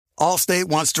Allstate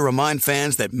wants to remind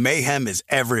fans that mayhem is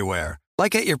everywhere,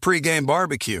 like at your pregame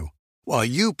barbecue. While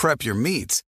you prep your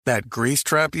meats, that grease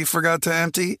trap you forgot to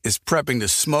empty is prepping to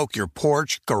smoke your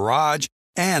porch, garage,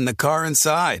 and the car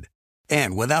inside.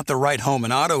 And without the right home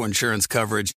and auto insurance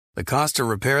coverage, the cost to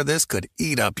repair this could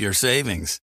eat up your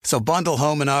savings. So bundle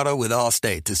home and auto with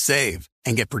Allstate to save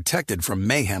and get protected from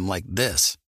mayhem like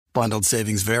this. Bundled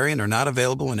savings vary and are not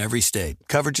available in every state.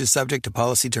 Coverage is subject to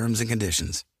policy terms and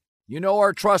conditions. You know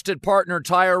our trusted partner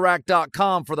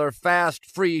TireRack.com for their fast,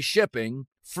 free shipping,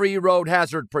 free road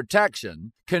hazard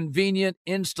protection, convenient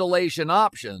installation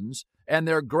options, and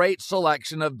their great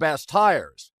selection of best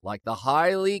tires, like the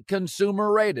highly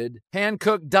consumer-rated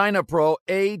Hankook Dynapro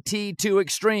AT2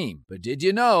 Extreme. But did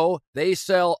you know they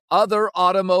sell other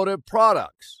automotive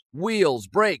products? Wheels,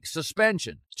 brakes,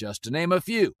 suspension, just to name a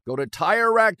few. Go to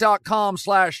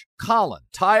TireRack.com/Colin.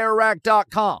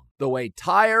 TireRack.com, the way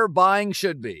tire buying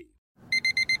should be.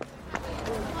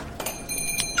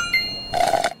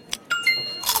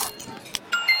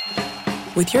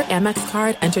 With your Amex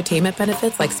card, entertainment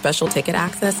benefits like special ticket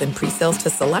access and pre-sales to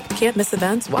select can't-miss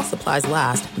events while supplies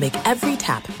last make every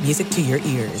tap music to your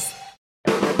ears.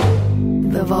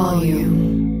 The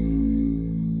volume.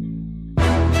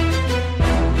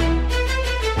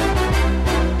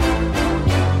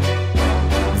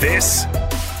 This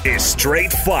is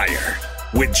Straight Fire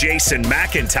with Jason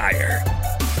McIntyre.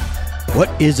 What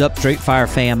is up, Straight Fire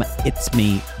fam? It's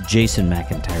me, Jason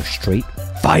McIntyre, Straight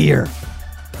Fire.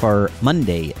 For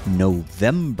Monday,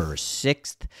 November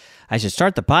 6th. I should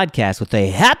start the podcast with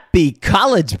a happy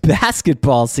college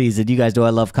basketball season. You guys know I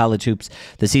love college hoops.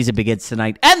 The season begins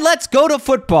tonight. And let's go to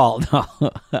football.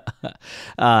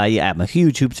 Yeah, I'm a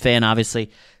huge hoops fan,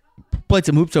 obviously. Played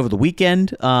some hoops over the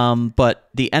weekend. But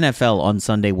the NFL on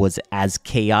Sunday was as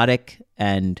chaotic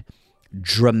and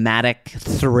dramatic,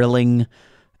 thrilling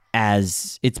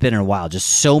as it's been in a while.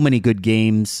 Just so many good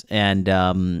games, and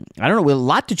I don't know, we have a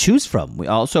lot to choose from. We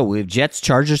have Jets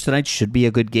Chargers tonight. Should be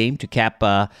a good game to cap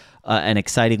an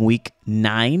exciting week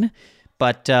 9.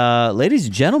 But ladies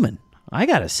and gentlemen, I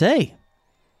gotta say,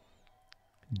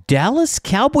 Dallas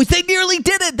Cowboys, they nearly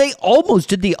did it. They almost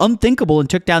did the unthinkable and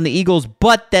took down the Eagles,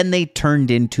 but then they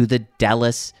turned into the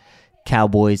Dallas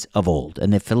Cowboys of old,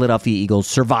 and the Philadelphia Eagles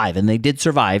survive, and they did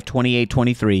survive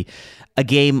 28-23. A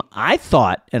game I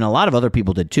thought, and a lot of other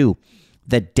people did too,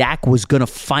 that Dak was going to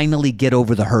finally get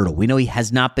over the hurdle. We know he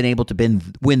has not been able to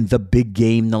win the big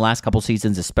game the last couple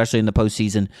seasons, especially in the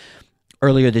postseason.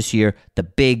 Earlier this year, the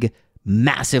big,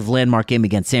 massive landmark game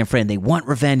against San Fran. They want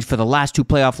revenge for the last 2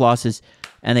 playoff losses,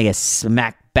 and they get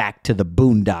smacked back to the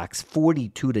Boondocks,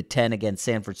 42-10 against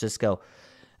San Francisco.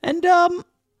 And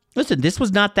listen, this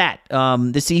was not that.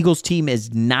 This Eagles team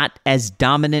is not as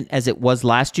dominant as it was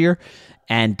last year,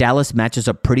 and Dallas matches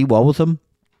up pretty well with them.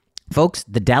 Folks,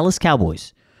 the Dallas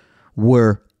Cowboys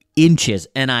were inches,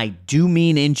 and I do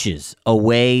mean inches,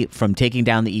 away from taking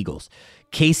down the Eagles.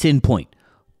 Case in point,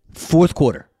 fourth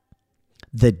quarter,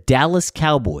 the Dallas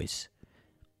Cowboys,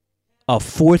 a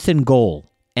 4th and goal,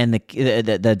 and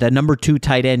the number 2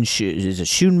 tight end, is a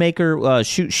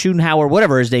Schoonhauer,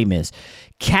 whatever his name is,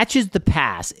 catches the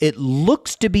pass. It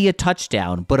looks to be a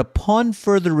touchdown, but upon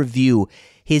further review,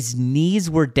 his knees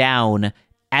were down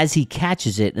as he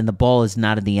catches it, and the ball is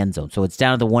not in the end zone. So it's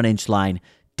down to the 1-inch line.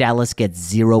 Dallas gets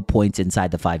 0 points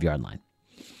inside the 5-yard line.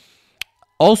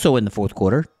 Also in the fourth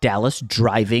quarter, Dallas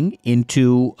driving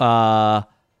into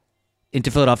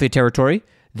Philadelphia territory.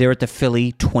 They're at the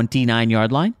Philly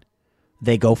 29-yard line.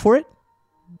 They go for it,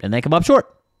 and they come up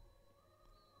short.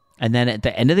 And then at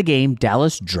the end of the game,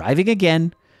 Dallas driving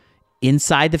again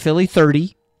inside the Philly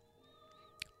 30.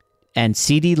 And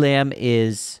CeeDee Lamb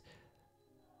is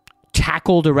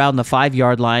tackled around the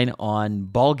 5-yard line on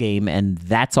ball game, and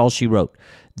that's all she wrote.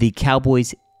 The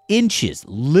Cowboys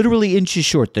literally inches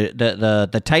short.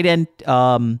 The tight end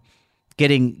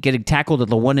getting tackled at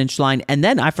the 1-inch line. And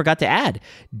then I forgot to add,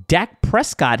 Dak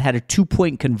Prescott had a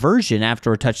 2-point conversion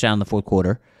after a touchdown in the fourth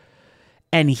quarter.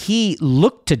 And he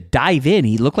looked to dive in.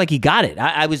 He looked like he got it.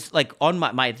 I was like on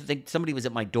I think somebody was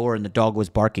at my door and the dog was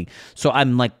barking. So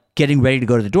I'm like getting ready to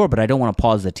go to the door, but I don't want to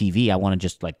pause the TV. I want to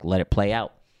just like let it play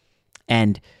out.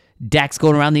 And Dak's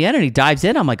going around the end and he dives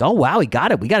in. I'm like, oh, wow, he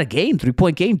got it. We got a game,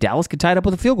 3-point game. Dallas could tie it up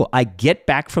with a field goal. I get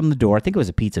back from the door. I think it was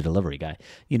a pizza delivery guy.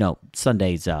 You know,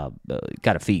 Sundays,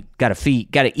 got to eat. Got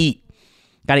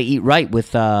to eat right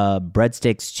with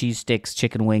breadsticks, cheese sticks,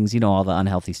 chicken wings, you know, all the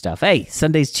unhealthy stuff. Hey,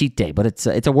 Sunday's cheat day, but it's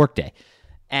a work day.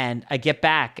 And I get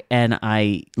back and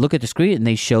I look at the screen and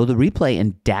they show the replay,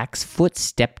 and Dak's foot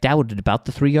stepped out at about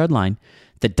the 3-yard line.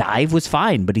 The dive was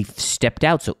fine, but he stepped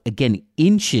out. So again,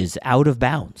 inches out of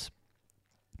bounds.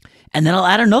 And then I'll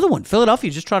add another one.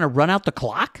 Philadelphia just trying to run out the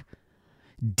clock.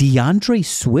 DeAndre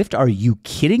Swift, are you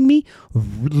kidding me?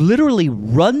 Literally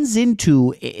runs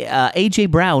into A.J.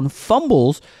 Brown,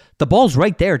 fumbles. The ball's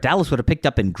right there. Dallas would have picked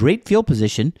up in great field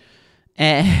position.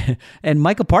 And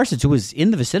Micah Parsons, who was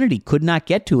in the vicinity, could not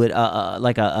get to it.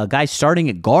 Like a guy starting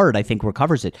at guard, I think,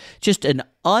 recovers it. Just an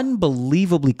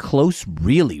unbelievably close,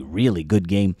 really, really good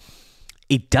game.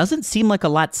 It doesn't seem like a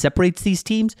lot separates these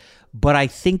teams, but I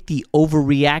think the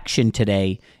overreaction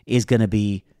today is going to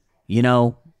be,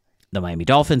 the Miami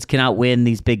Dolphins cannot win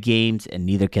these big games, and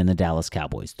neither can the Dallas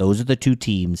Cowboys. Those are the two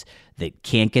teams that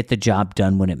can't get the job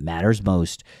done when it matters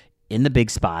most in the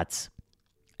big spots.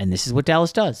 And this is what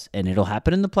Dallas does. And it'll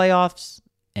happen in the playoffs.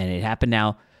 And it happened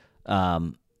now.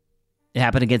 It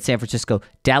happened against San Francisco.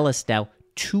 Dallas now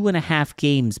 2.5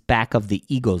 games back of the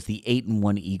Eagles, the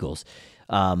 8-1 Eagles.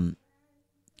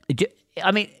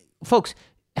 Folks,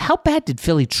 how bad did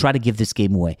Philly try to give this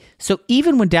game away? So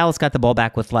even when Dallas got the ball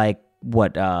back with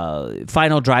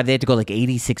final drive, they had to go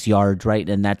 86 yards, right?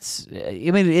 And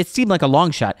it seemed like a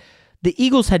long shot. The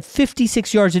Eagles had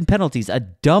 56 yards in penalties, a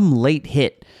dumb late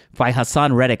hit by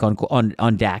Hassan Reddick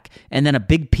on Dak, and then a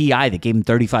big PI that gave him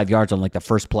 35 yards on the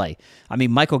first play.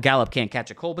 Michael Gallup can't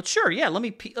catch a cold, but sure, yeah, let me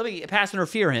pass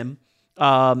interfere him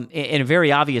in a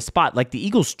very obvious spot. The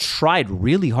Eagles tried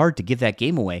really hard to give that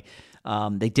game away.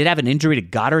 They did have an injury to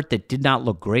Goddard that did not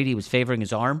look great. He was favoring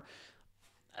his arm.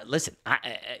 Listen,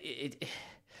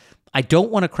 I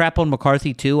don't want to crap on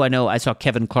McCarthy, too. I know I saw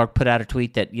Kevin Clark put out a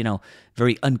tweet that,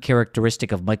 very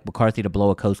uncharacteristic of Mike McCarthy to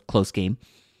blow a close game.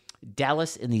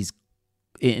 Dallas in these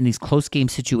close game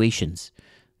situations,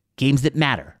 games that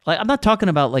matter. I'm not talking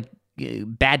about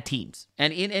bad teams.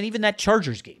 And even that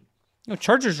Chargers game.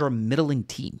 Chargers are a middling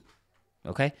team.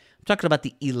 Okay? I'm talking about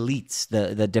the elites,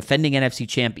 the defending NFC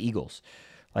champ Eagles.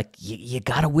 You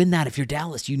got to win that if you're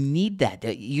Dallas. You need that.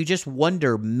 You just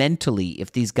wonder mentally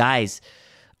if these guys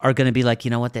are going to be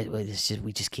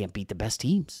we just can't beat the best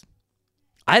teams.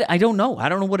 I don't know. I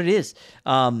don't know what it is.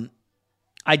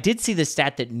 I did see the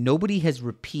stat that nobody has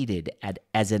repeated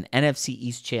as an NFC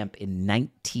East champ in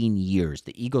 19 years.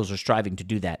 The Eagles are striving to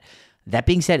do that. That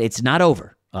being said, it's not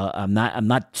over. I'm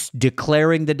not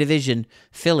declaring the division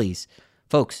Phillies.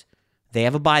 Folks, they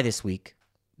have a bye this week.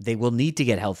 They will need to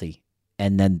get healthy.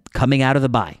 And then coming out of the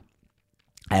bye,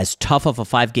 as tough of a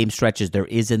 5-game stretch as there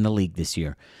is in the league this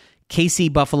year,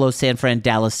 KC, Buffalo, San Fran,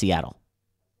 Dallas, Seattle.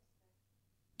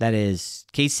 That is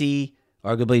KC,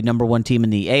 arguably number 1 team in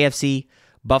the AFC.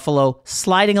 Buffalo,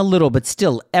 sliding a little, but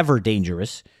still ever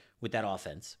dangerous with that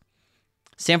offense.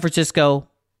 San Francisco,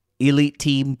 elite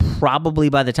team. Probably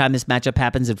by the time this matchup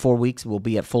happens in 4 weeks, will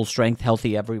be at full strength,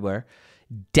 healthy everywhere.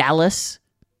 Dallas,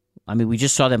 we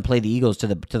just saw them play the Eagles to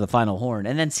the final horn.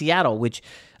 And then Seattle, which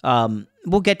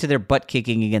we'll get to their butt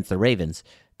kicking against the Ravens.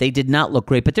 They did not look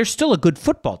great, but they're still a good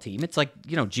football team. It's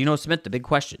Geno Smith, the big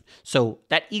question. So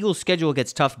that Eagles schedule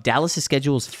gets tough. Dallas'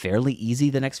 schedule is fairly easy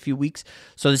the next few weeks.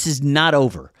 So this is not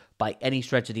over by any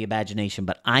stretch of the imagination,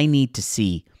 but I need to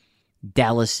see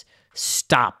Dallas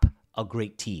stop a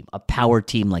great team, a power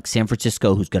team like San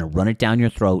Francisco who's going to run it down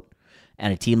your throat,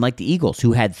 and a team like the Eagles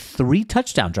who had 3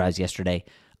 touchdown drives yesterday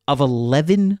of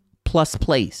 11-plus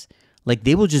plays.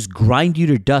 They will just grind you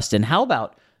to dust. And how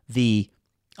about the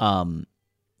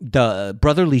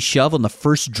brotherly shove on the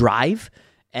first drive,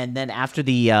 and then after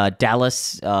the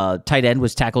Dallas tight end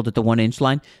was tackled at the 1-inch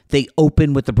line, they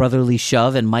open with the brotherly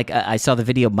shove, and I saw the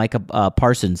video of Micah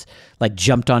Parsons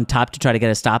jumped on top to try to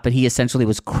get a stop, and he essentially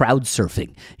was crowd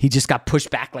surfing. He just got pushed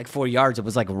back 4 yards. It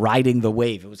was riding the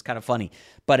wave. It was kind of funny,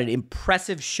 but an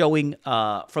impressive showing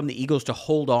from the Eagles to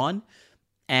hold on.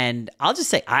 And I'll just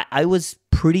say I was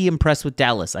pretty impressed with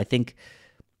Dallas. I think,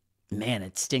 man,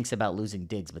 it stinks about losing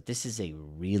Diggs, but this is a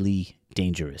really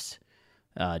dangerous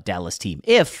Dallas team.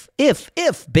 If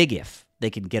they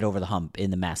can get over the hump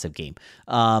in the massive game.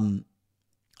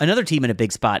 Another team in a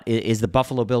big spot is the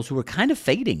Buffalo Bills, who were kind of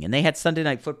fading, and they had Sunday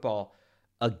Night Football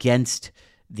against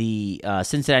the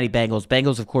Cincinnati Bengals.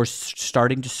 Bengals, of course,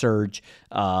 starting to surge.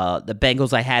 The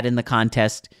Bengals I had in the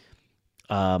contest,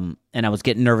 and I was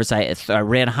getting nervous. I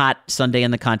ran hot Sunday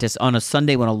in the contest. On a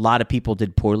Sunday when a lot of people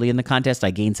did poorly in the contest,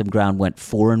 I gained some ground, went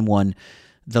 4-1.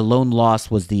 The lone loss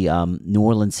was the New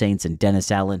Orleans Saints and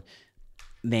Dennis Allen.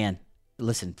 Man,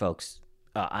 listen, folks.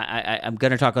 I'm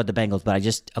going to talk about the Bengals, but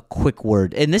a quick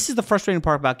word. And this is the frustrating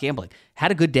part about gambling. Had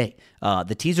a good day.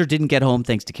 The teaser didn't get home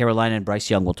thanks to Carolina and Bryce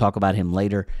Young. We'll talk about him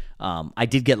later. I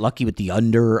did get lucky with the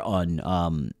under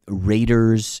on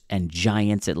Raiders and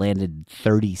Giants. It landed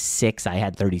 36. I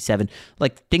had 37.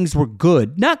 Things were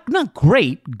good. Not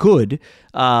great, good.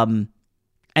 And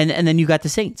then you got the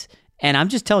Saints. And I'm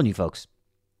just telling you, folks,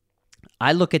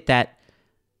 I look at that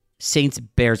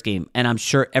Saints-Bears game, and I'm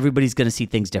sure everybody's going to see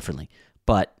things differently,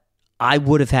 but I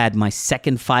would have had my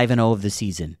second 5-0 of the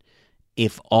season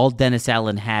if all Dennis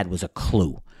Allen had was a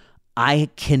clue. I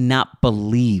cannot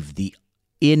believe the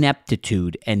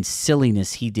ineptitude and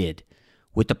silliness he did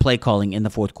with the play calling in the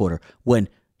fourth quarter when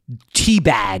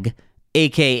Teabag,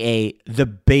 a.k.a.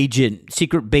 the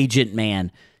secret Bajent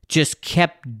man, just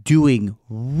kept doing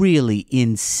really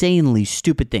insanely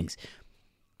stupid things.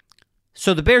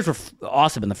 So the Bears were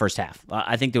awesome in the first half.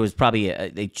 I think there was probably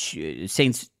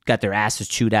Saints got their asses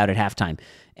chewed out at halftime,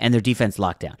 and their defense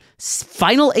locked down.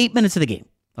 Final 8 minutes of the game,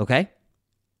 okay?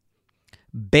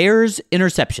 Bears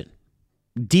interception,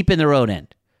 deep in their own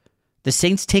end. The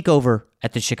Saints take over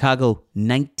at the Chicago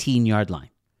 19-yard line.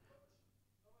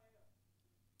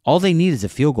 All they need is a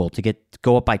field goal to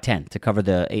go up by 10 to cover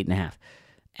the 8.5.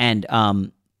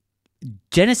 And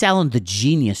Dennis Allen, the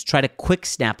genius, tried a quick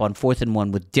snap on 4th and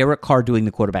 1 with Derek Carr doing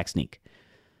the quarterback sneak.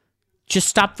 Just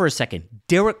stop for a second.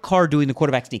 Derek Carr doing the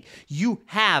quarterback sneak. You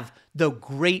have the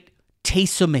great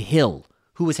Taysom Hill,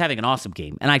 who was having an awesome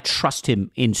game, and I trust him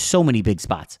in so many big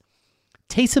spots.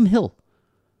 Taysom Hill.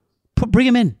 Bring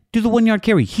him in. Do the 1-yard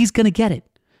carry. He's going to get it.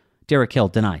 Derek Carr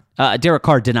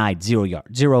denied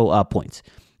 0 points.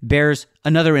 Bears,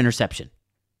 another interception.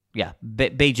 Yeah,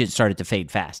 Bajent started to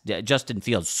fade fast. Justin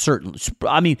Fields, certainly.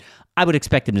 I mean, I would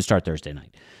expect him to start Thursday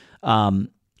night.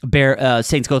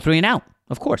 Saints go 3 and out,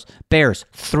 of course. Bears,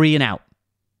 3 and out.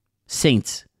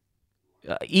 Saints,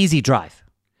 easy drive.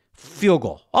 Field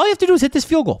goal. All you have to do is hit this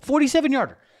field goal.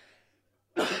 47-yarder.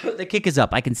 The kick is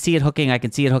up. I can see it hooking.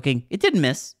 It didn't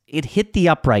miss. It hit the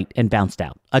upright and bounced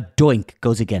out. A doink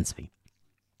goes against me.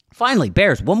 Finally,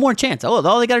 Bears, one more chance. Oh,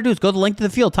 all they got to do is go the length of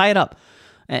the field, tie it up.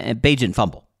 And Bajent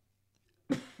fumble.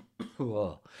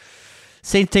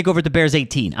 Saints take over at the Bears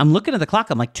 18. I'm looking at the clock.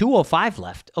 I'm like, 2:05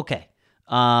 left. Okay.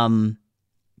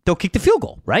 They'll kick the field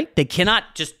goal, right? They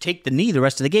cannot just take the knee the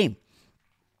rest of the game.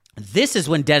 This is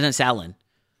when Dennis Allen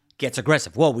gets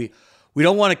aggressive. Well, we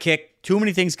don't want to kick. Too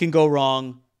many things can go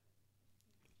wrong.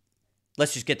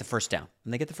 Let's just get the first down.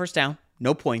 And they get the first down.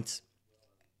 No points.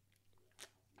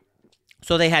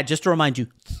 So they had, just to remind you,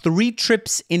 3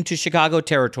 trips into Chicago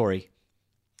territory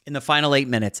in the final 8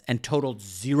 minutes and totaled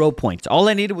 0 points. All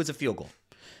I needed was a field goal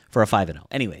for a 5-0.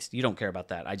 Anyways, you don't care about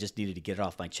that. I just needed to get it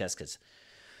off my chest because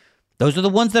those are the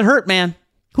ones that hurt, man.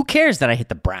 Who cares that I hit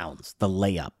the Browns, the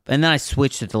layup, and then I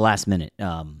switched at the last minute,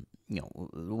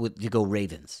 to go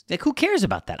Ravens. Like, who cares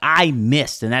about that? I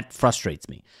missed, and that frustrates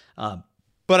me.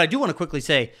 But I do want to quickly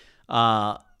say,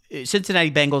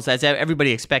 Cincinnati Bengals, as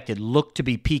everybody expected, look to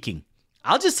be peaking.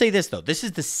 I'll just say this, though. This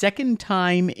is the second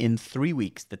time in 3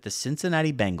 weeks that the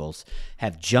Cincinnati Bengals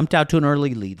have jumped out to an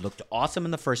early lead, looked awesome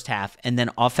in the first half, and then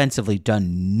offensively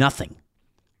done nothing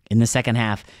in the second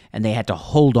half, and they had to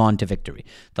hold on to victory.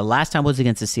 The last time was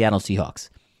against the Seattle Seahawks.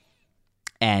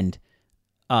 And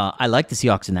I like the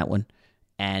Seahawks in that one,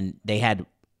 and they had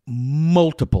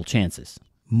multiple chances.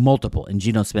 Multiple. And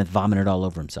Geno Smith vomited all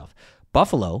over himself.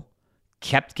 Buffalo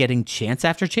kept getting chance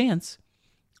after chance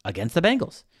against the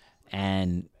Bengals.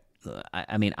 And,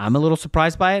 I mean, I'm a little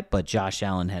surprised by it, but Josh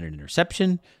Allen had an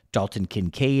interception. Dalton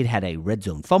Kincaid had a red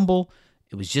zone fumble.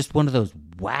 It was just one of those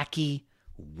wacky,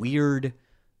 weird.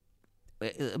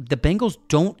 The Bengals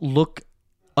don't look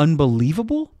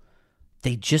unbelievable.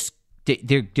 They're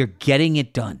getting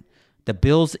it done. The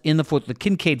Bills in the fourth. The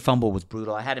Kincaid fumble was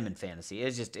brutal. I had him in fantasy.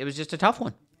 It was just a tough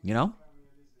one, you know.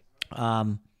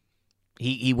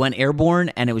 He went airborne,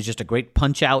 and it was just a great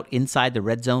punch out inside the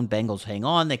red zone. Bengals hang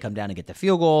on. They come down and get the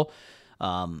field goal,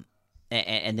 and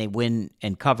they win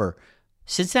and cover.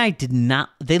 Cincinnati did not.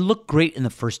 They looked great in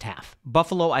the first half.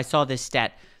 Buffalo, I saw this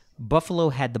stat. Buffalo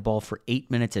had the ball for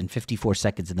 8 minutes and 54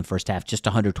 seconds in the first half, just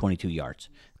 122 yards,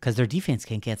 because their defense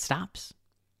can't get stops.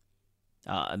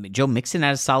 Joe Mixon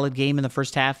had a solid game in the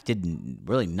first half, did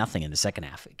really nothing in the second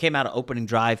half. It came out of opening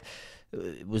drive.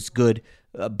 It was good.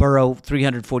 Burrow,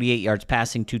 348 yards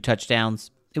passing, 2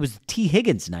 touchdowns. It was T.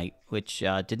 Higgins night, which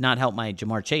did not help my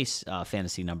Jamar Chase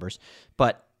fantasy numbers.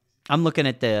 But I'm looking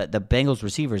at the Bengals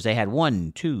receivers. They had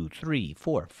 1, 2, 3,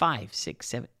 4, 5, 6,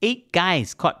 7, 8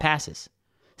 guys caught passes.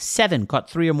 7 caught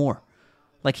 3 or more.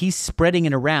 Like, he's spreading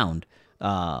it around,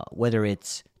 whether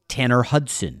it's Tanner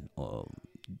Hudson,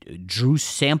 Drew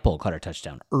Sample caught a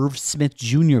touchdown, Irv Smith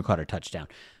Jr. caught a touchdown.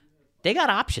 They got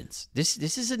options. This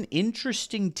is an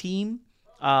interesting team.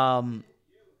 I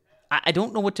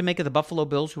don't know what to make of the Buffalo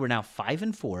Bills, who are now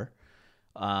 5-4.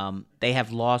 They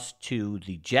have lost to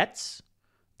the Jets.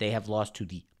 They have lost to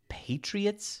the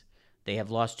Patriots. They have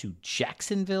lost to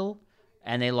Jacksonville.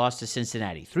 And they lost to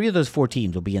Cincinnati. 3 of those 4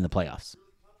 teams will be in the playoffs.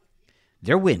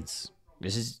 Their wins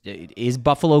Is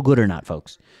Buffalo good or not,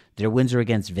 folks? Their wins are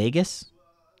against Vegas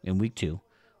in week 2,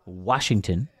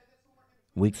 Washington,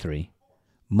 week 3,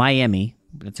 Miami,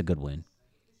 that's a good win,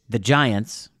 the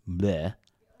Giants, bleh,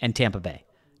 and Tampa Bay.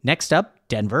 Next up,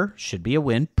 Denver, should be a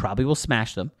win, probably will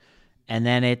smash them. And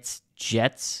then it's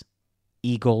Jets,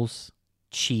 Eagles,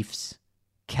 Chiefs,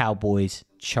 Cowboys,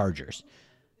 Chargers.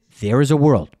 There is a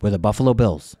world where the Buffalo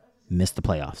Bills miss the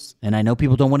playoffs. And I know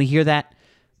people don't want to hear that,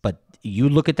 but you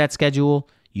look at that schedule,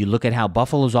 you look at how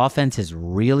Buffalo's offense has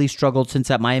really struggled since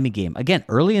that Miami game. Again,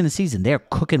 early in the season, they're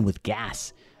cooking with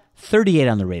gas. 38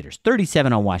 on the Raiders,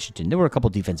 37 on Washington. There were a couple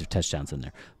defensive touchdowns in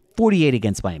there. 48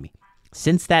 against Miami.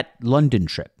 Since that London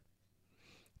trip,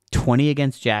 20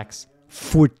 against Jacks,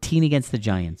 14 against the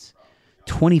Giants,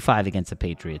 25 against the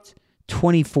Patriots,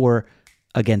 24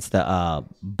 against the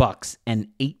Bucks, and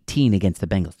 18 against the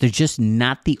Bengals. They're just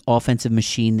not the offensive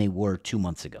machine they were 2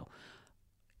 months ago.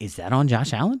 Is that on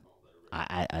Josh Allen?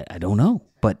 I don't know.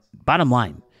 But bottom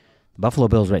line, the Buffalo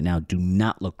Bills right now do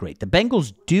not look great. The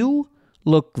Bengals do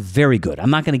look very good. I'm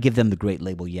not going to give them the great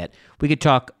label yet. We could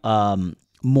talk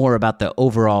more about the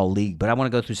overall league, but I want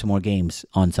to go through some more games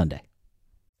on Sunday.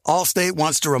 Allstate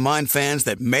wants to remind fans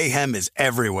that mayhem is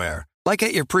everywhere, like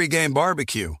at your pregame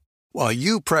barbecue. While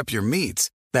you prep your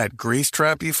meats, that grease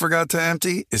trap you forgot to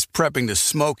empty is prepping to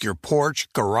smoke your porch,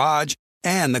 garage,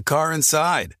 and the car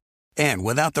inside. And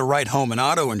without the right home and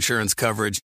auto insurance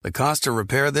coverage, the cost to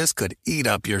repair this could eat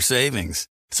up your savings.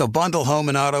 So bundle home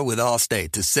and auto with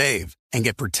Allstate to save and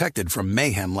get protected from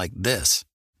mayhem like this.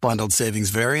 Bundled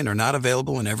savings vary and are not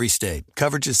available in every state.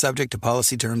 Coverage is subject to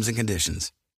policy terms and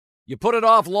conditions. You put it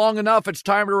off long enough, it's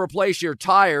time to replace your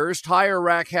tires. Tire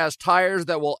Rack has tires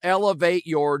that will elevate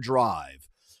your drive.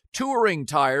 Touring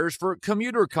tires for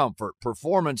commuter comfort,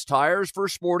 performance tires for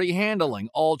sporty handling,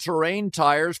 all-terrain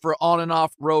tires for on- and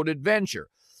off-road adventure.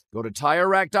 Go to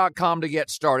TireRack.com to get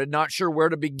started. Not sure where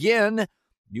to begin?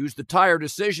 Use the Tire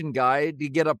Decision Guide to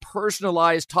get a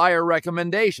personalized tire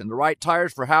recommendation, the right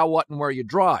tires for how, what, and where you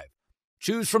drive.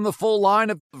 Choose from the full line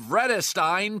of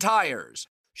Vredestein tires.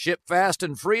 Ship fast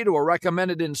and free to a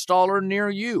recommended installer near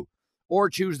you. Or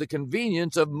choose the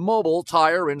convenience of mobile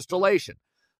tire installation.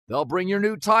 They'll bring your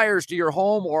new tires to your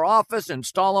home or office,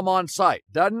 install them on site.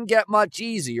 Doesn't get much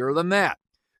easier than that.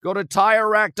 Go to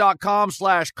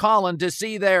TireRack.com/Colin to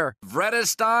see their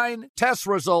Vredestein test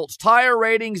results, tire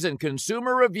ratings, and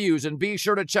consumer reviews, and be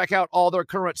sure to check out all their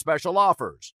current special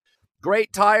offers.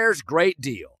 Great tires, great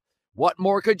deal. What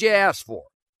more could you ask for?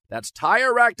 That's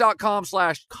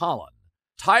TireRack.com/Colin.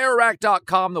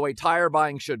 TireRack.com, the way tire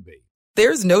buying should be.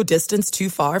 There's no distance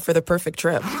too far for the perfect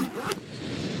trip.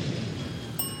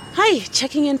 Hi,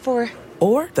 checking in for...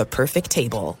 Or the perfect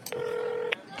table.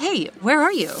 Hey, where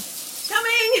are you?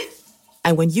 Coming!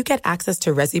 And when you get access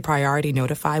to Resi Priority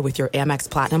Notify with your Amex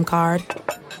Platinum card...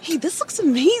 Hey, this looks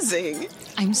amazing.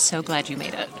 I'm so glad you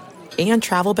made it. And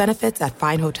travel benefits at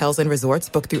fine hotels and resorts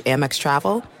booked through Amex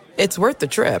Travel, it's worth the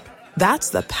trip. That's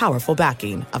the powerful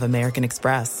backing of American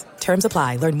Express. Terms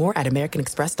apply. Learn more at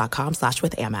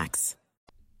americanexpress.com/withAmex.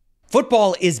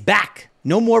 Football is back.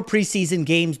 No more preseason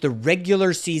games. The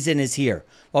regular season is here.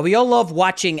 While we all love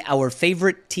watching our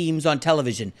favorite teams on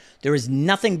television, there is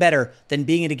nothing better than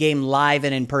being at a game live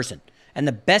and in person. And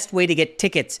the best way to get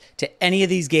tickets to any of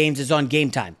these games is on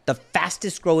Game Time, the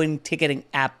fastest growing ticketing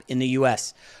app in the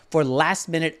U.S. For last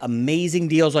minute amazing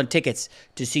deals on tickets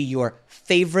to see your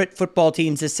favorite football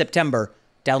teams this September,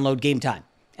 download Game Time.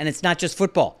 And it's not just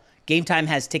football. Game Time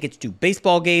has tickets to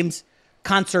baseball games,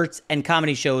 concerts, and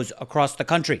comedy shows across the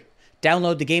country.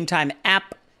 Download the Game Time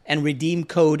app and redeem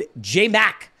code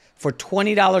JMAC for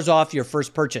 $20 off your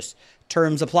first purchase.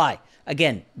 Terms apply.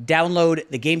 Again, download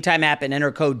the Game Time app and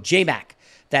enter code JMAC.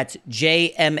 That's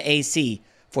JMAC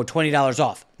for $20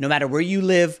 off. No matter where you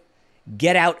live,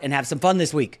 get out and have some fun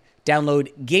this week. Download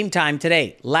Game Time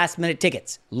today. Last minute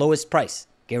tickets. Lowest price.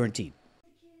 Guaranteed.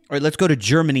 All right, let's go to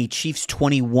Germany. Chiefs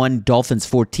 21, Dolphins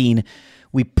 14.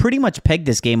 We pretty much pegged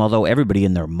this game, although everybody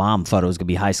and their mom thought it was going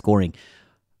to be high scoring.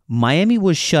 Miami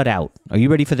was shut out. Are you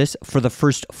ready for this? For the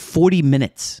first 40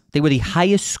 minutes. They were the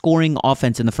highest scoring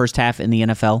offense in the first half in the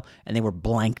NFL, and they were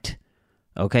blanked.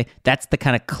 Okay? That's the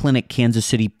kind of clinic Kansas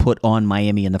City put on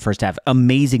Miami in the first half.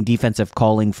 Amazing defensive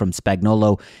calling from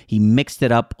Spagnuolo. He mixed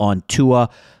it up on Tua,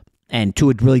 and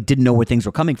Tua really didn't know where things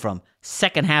were coming from.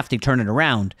 Second half, they turned it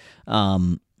around.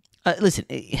 Listen,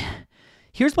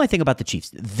 here's my thing about the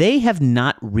Chiefs. They have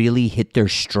not really hit their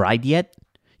stride yet.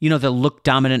 You know, they'll look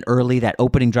dominant early. That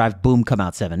opening drive, boom, come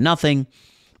out 7-0.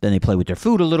 Then they play with their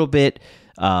food a little bit.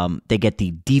 They get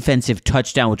the defensive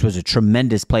touchdown, which was a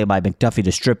tremendous play by McDuffie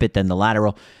to strip it, then the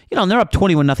lateral. You know, and they're up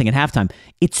 21-0 at halftime.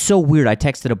 It's so weird. I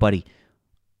texted a buddy.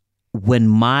 when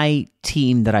my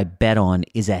team that I bet on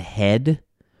is ahead,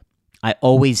 I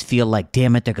always feel like,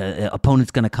 damn it, the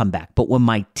opponent's going to come back. But when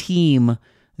my team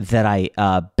that I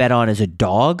bet on as a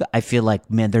dog, I feel like,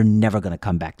 man, they're never going to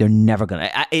come back. They're never going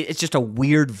to. It's just a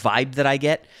weird vibe that I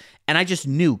get. And I just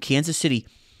knew Kansas City,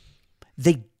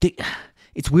 they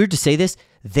it's weird to say this,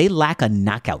 they lack a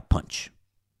knockout punch,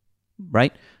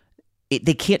 right?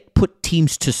 They can't put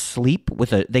teams to sleep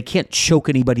they can't choke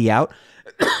anybody out.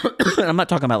 I'm not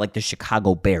talking about like the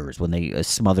Chicago Bears when they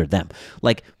smothered them.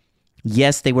 Like,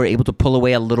 yes, they were able to pull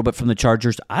away a little bit from the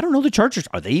Chargers. I don't know the Chargers.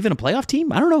 Are they even a playoff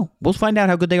team? I don't know. We'll find out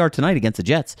how good they are tonight against the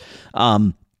Jets.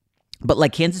 But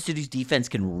like Kansas City's defense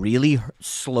can really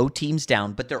slow teams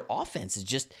down, but their offense is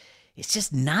just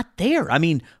not there. I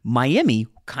mean, Miami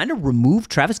kind of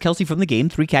removed Travis Kelce from the game,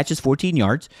 3 catches, 14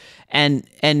 yards, and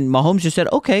Mahomes just said,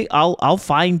 okay, I'll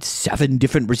find 7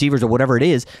 different receivers or whatever it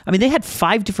is. I mean, they had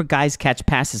 5 different guys catch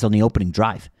passes on the opening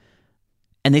drive,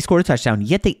 and they scored a touchdown,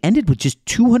 yet they ended with just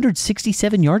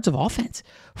 267 yards of offense,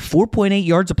 4.8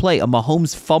 yards of play. A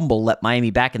Mahomes fumble let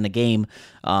Miami back in the game.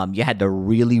 You had the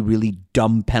really, really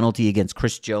dumb penalty against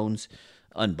Chris Jones.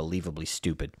 Unbelievably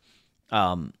stupid.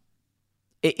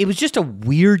 It was just a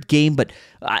weird game, but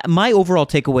my overall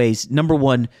takeaways, number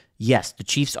one, yes, the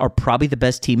Chiefs are probably the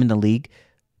best team in the league,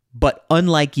 but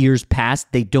unlike years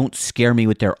past, they don't scare me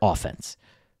with their offense.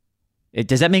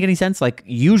 Does that make any sense? Like,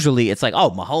 usually it's like,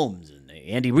 oh, Mahomes and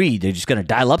Andy Reid, they're just going to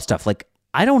dial up stuff. Like,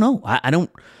 I don't know. I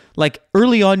don't, like,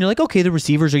 early on, you're like, okay, the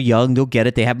receivers are young. They'll get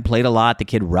it. They haven't played a lot. The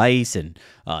kid Rice and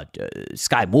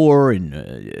Sky Moore,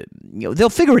 and they'll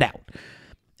figure it out.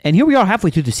 And here we are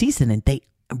halfway through the season, and they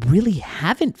really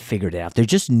haven't figured it out. They're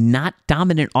just not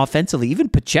dominant offensively. Even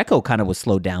Pacheco kind of was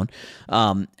slowed down.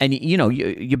 And,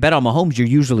 you bet on Mahomes, you're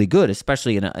usually good,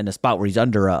 especially in a spot where he's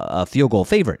under a field goal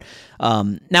favorite.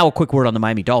 Now a quick word on the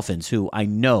Miami Dolphins, who I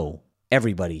know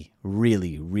everybody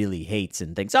really, really hates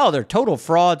and thinks, oh, they're total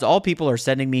frauds. All people are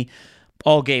sending me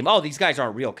all game. Oh, these guys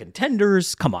aren't real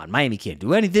contenders. Come on, Miami can't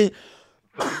do anything.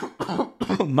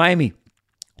 Miami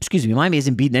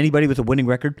hasn't beaten anybody with a winning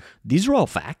record. These are all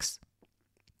facts.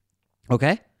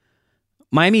 Okay?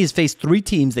 Miami has faced 3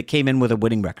 teams that came in with a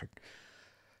winning record.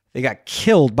 They got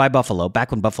killed by Buffalo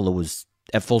back when Buffalo was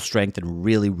at full strength and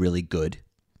really, really good.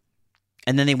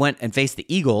 And then they went and faced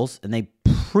the Eagles, and they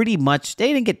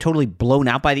didn't get totally blown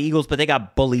out by the Eagles, but they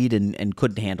got bullied and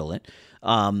couldn't handle it.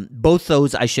 Both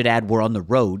those, I should add, were on the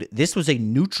road. This was a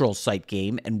neutral site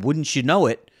game, and wouldn't you know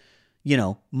it,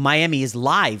 Miami is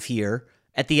live here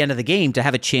at the end of the game to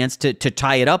have a chance to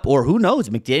tie it up, or who knows,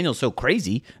 McDaniel's so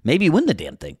crazy, maybe win the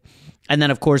damn thing. And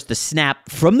then, of course, the snap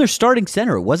from their starting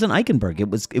center, it wasn't Eichenberg, it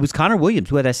was Connor Williams,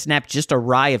 who had a snap just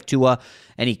awry of Tua,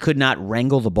 and he could not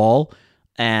wrangle the ball.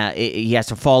 He has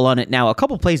to fall on it. Now, a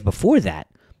couple plays before that,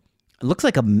 it looks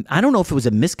like I don't know if it was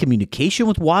a miscommunication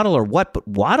with Waddle or what, but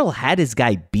Waddle had his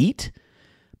guy beat,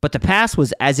 but the pass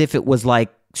was as if it was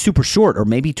like super short, or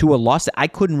maybe Tua lost it. I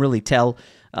couldn't really tell.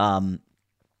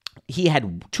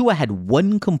 Tua had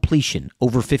 1 completion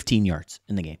over 15 yards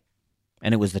in the game,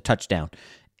 and it was the touchdown.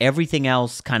 Everything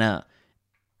else kind of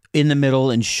in the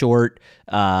middle and short.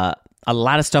 A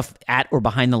lot of stuff at or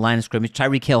behind the line of scrimmage.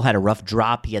 Tyreek Hill had a rough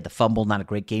drop. He had the fumble. Not a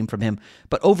great game from him.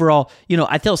 But overall,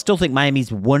 I still think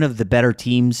Miami's one of the better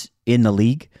teams in the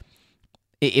league.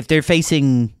 If they're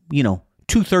facing,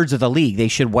 2/3 of the league, they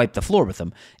should wipe the floor with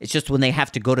them. It's just when they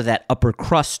have to go to that upper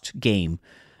crust game,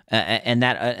 and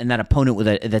that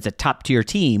opponent that's a top tier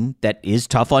team that is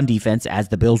tough on defense, as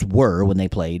the Bills were when they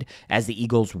played, as the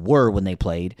Eagles were when they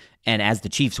played, and as the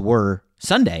Chiefs were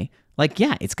Sunday.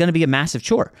 It's going to be a massive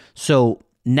chore. So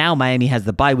now Miami has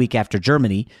the bye week after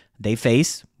Germany. They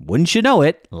face, wouldn't you know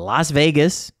it, Las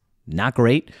Vegas, not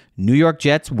great. New York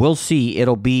Jets, we'll see.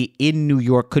 It'll be in New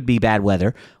York, could be bad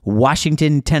weather.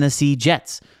 Washington, Tennessee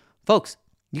Jets. Folks,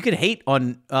 you can hate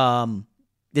on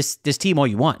this team all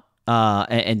you want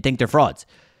and think they're frauds.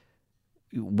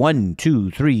 1,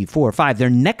 2, 3, 4, 5. Their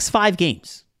next 5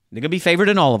 games, they're going to be favored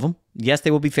in all of them. Yes,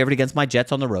 they will be favored against my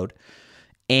Jets on the road.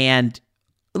 And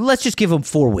let's just give them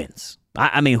 4 wins.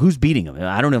 I mean, who's beating them?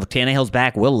 I don't know if Tannehill's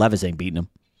back. Will Levis ain't beating them.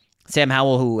 Sam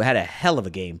Howell, who had a hell of a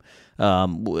game. I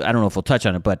don't know if we'll touch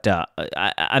on it, but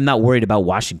I'm not worried about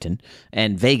Washington.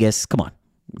 And Vegas, come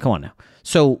on now.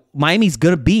 So Miami's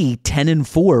going to be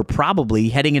 10-4 probably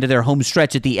heading into their home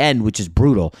stretch at the end, which is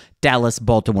brutal. Dallas,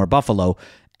 Baltimore, Buffalo.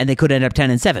 And they could end up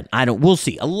 10-7. We'll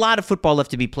see. A lot of football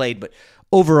left to be played, but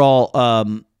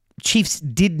overall, Chiefs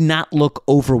did not look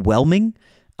overwhelming.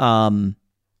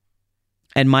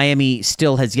 And Miami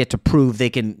still has yet to prove they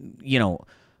can,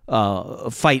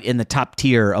 fight in the top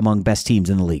tier among best teams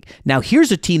in the league. Now,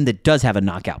 here's a team that does have a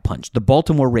knockout punch, the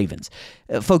Baltimore Ravens.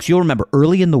 Folks, you'll remember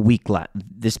early in the week,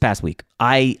 this past week,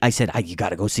 I said, you got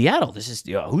to go Seattle. This is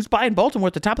who's buying Baltimore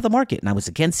at the top of the market? And I was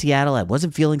against Seattle. I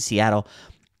wasn't feeling Seattle.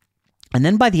 And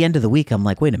then by the end of the week, I'm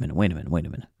like, wait a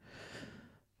minute.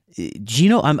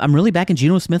 Geno, I'm really backing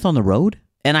Geno Smith on the road.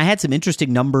 And I had some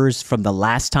interesting numbers from the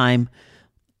last time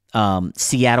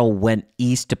Seattle went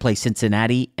east to play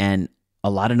Cincinnati, and a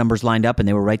lot of numbers lined up, and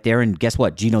they were right there. And guess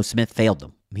what? Geno Smith failed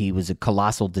them. He was a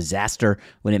colossal disaster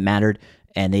when it mattered,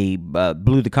 and they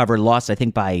blew the cover, lost, I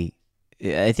think they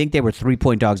were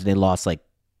 3-point dogs, and they lost like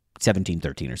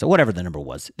 17-13 or so, whatever the number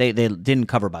was. They didn't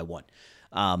cover by one.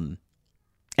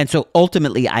 And so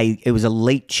ultimately, it was a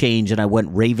late change, and I went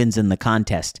Ravens in the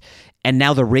contest. And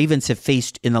now the Ravens have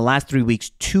faced, in the last 3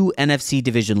 weeks, 2 NFC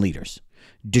division leaders.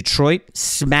 Detroit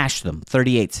smashed them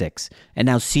 38-6. And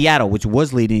now Seattle, which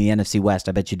was leading the NFC West,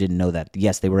 I bet you didn't know that.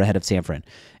 Yes, they were ahead of San Fran.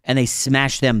 And they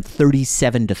smashed them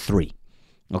 37-3.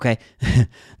 Okay?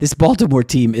 This Baltimore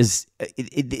team is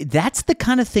that's the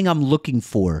kind of thing I'm looking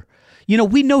for.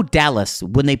 We know Dallas,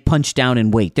 when they punch down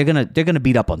and wait, they're going to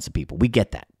beat up on some people. We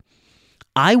get that.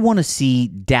 I want to see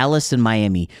Dallas and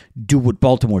Miami do what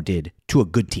Baltimore did to a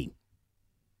good team.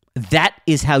 That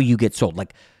is how you get sold.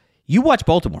 Like, you watch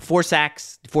Baltimore, 4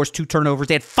 sacks, forced 2 turnovers.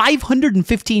 They had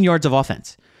 515 yards of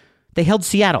offense. They held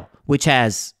Seattle, which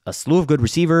has a slew of good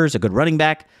receivers, a good running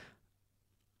back.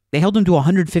 They held them to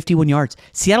 151 yards.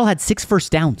 Seattle had 6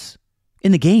 first downs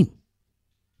in the game.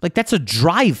 Like, that's a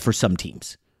drive for some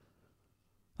teams.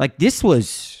 Like, it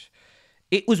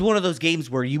was one of those games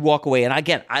where you walk away, and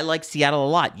again, I like Seattle a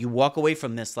lot. You walk away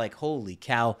from this like, holy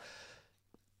cow,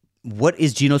 what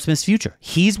is Geno Smith's future?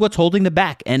 He's what's holding them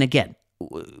back. And again,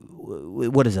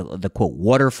 what is it? The quote,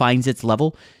 water finds its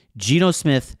level. Geno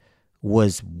Smith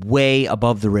was way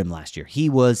above the rim last year. He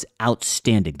was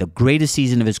outstanding, the greatest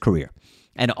season of his career.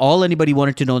 And all anybody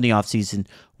wanted to know in the offseason,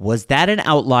 was that an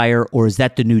outlier or is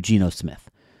that the new Geno Smith?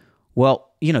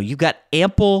 Well, you've got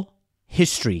ample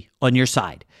history on your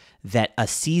side that a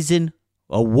season,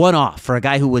 a one-off for a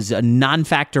guy who was a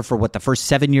non-factor for the first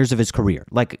 7 years of his career.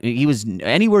 Like, he was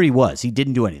anywhere he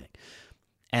didn't do anything.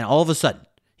 And all of a sudden,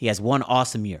 he has one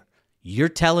awesome year. You're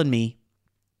telling me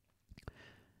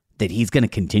that he's going to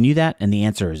continue that? And the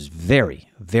answer is very,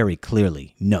 very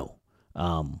clearly no.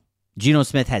 Geno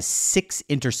Smith has 6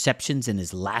 interceptions in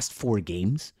his last 4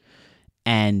 games.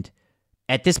 And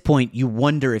at this point, you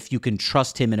wonder if you can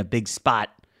trust him in a big spot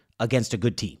against a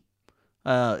good team.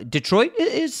 Detroit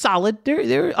is solid.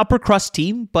 They're an upper crust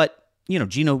team, but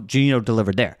Geno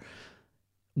delivered there.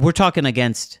 We're talking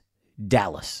against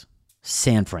Dallas,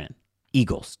 San Fran,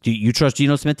 Eagles. Do you trust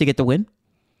Geno Smith to get the win?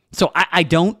 So I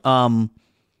don't. And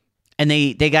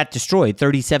they got destroyed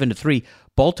 37-3.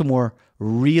 Baltimore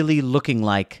really looking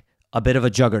like a bit of a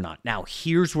juggernaut. Now,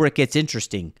 here's where it gets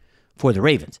interesting for the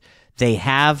Ravens. They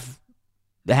have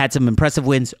had some impressive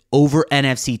wins over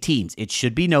NFC teams. It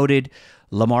should be noted,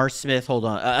 Lamar Jackson.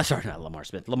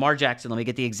 Let me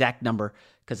get the exact number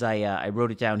because I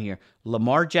wrote it down here.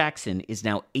 Lamar Jackson is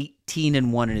now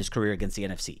 18-1 in his career against the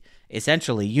NFC.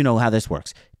 Essentially, you know how this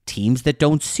works. Teams that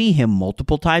don't see him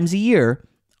multiple times a year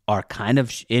are kind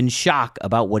of in shock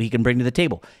about what he can bring to the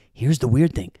table. Here's the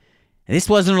weird thing. This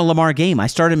wasn't a Lamar game. I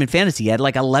started him in fantasy. He had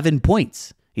like 11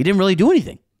 points. He didn't really do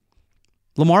anything.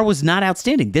 Lamar was not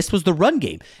outstanding. This was the run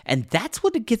game. And that's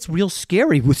when it gets real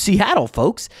scary with Seattle,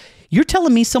 folks. You're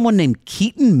telling me someone named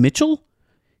Keaton Mitchell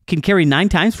can carry 9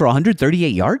 times for 138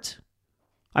 yards?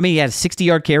 I mean, he had a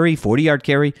 60-yard carry, 40-yard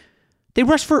carry. They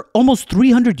rushed for almost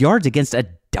 300 yards against a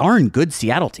darn good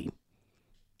Seattle team.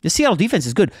 The Seattle defense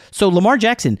is good. So Lamar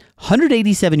Jackson,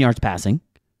 187 yards passing,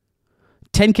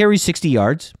 10 carries, 60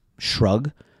 yards.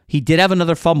 Shrug. He did have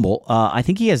another fumble. I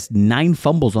think he has 9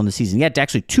 fumbles on the season. He had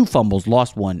actually 2 fumbles,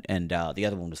 lost one, and the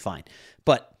other one was fine.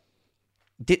 But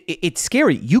it's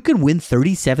scary. You can win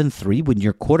 37-3 when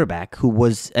your quarterback, who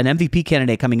was an MVP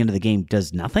candidate coming into the game,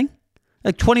 does nothing.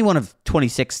 Like 21 of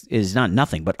 26 is not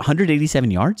nothing, but 187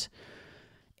 yards,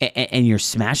 and you're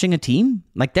smashing a team?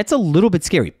 Like, that's a little bit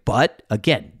scary. But,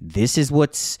 again, this is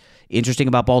what's interesting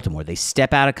about Baltimore. They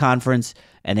step out of conference,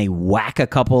 and they whack a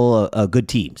couple of good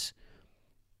teams.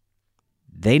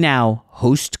 They now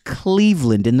host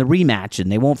Cleveland in the rematch,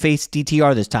 and they won't face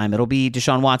DTR this time. It'll be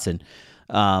Deshaun Watson.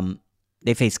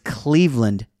 They face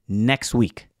Cleveland next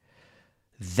week.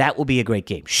 That will be a great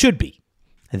game. Should be.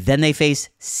 Then they face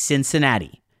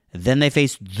Cincinnati. Then they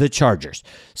face the Chargers.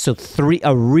 So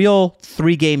a real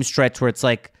 3-game stretch where it's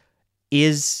like,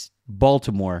 is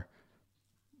Baltimore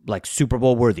like Super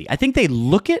Bowl worthy? I think they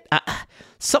look at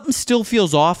something still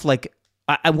feels off. Like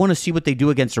I want to see what they do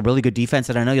against a really good defense.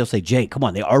 And I know you'll say, Jay, come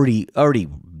on, they already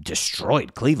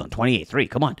destroyed Cleveland 28-3.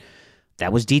 Come on.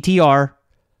 That was DTR.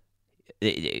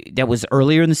 That was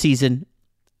earlier in the season.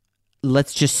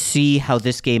 Let's just see how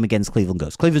this game against Cleveland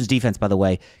goes. Cleveland's defense, by the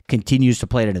way, continues to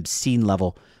play at an obscene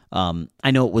level.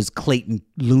 I know it was Clayton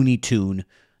Looney Tune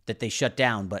that they shut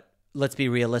down, but let's be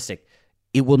realistic.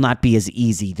 It will not be as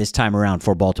easy this time around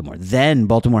for Baltimore. Then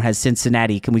Baltimore has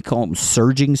Cincinnati. Can we call them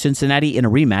surging Cincinnati in a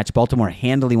rematch? Baltimore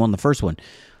handily won the first one.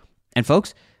 And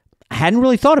folks, I hadn't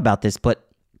really thought about this, but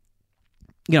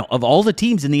of all the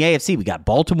teams in the AFC, we got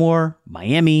Baltimore,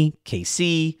 Miami,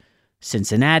 KC,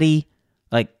 Cincinnati.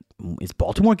 Is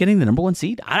Baltimore getting the number one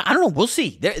seed? I don't know. We'll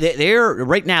see. They're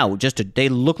right now, they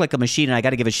look like a machine, and I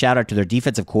got to give a shout out to their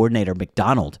defensive coordinator,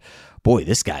 McDonald. Boy,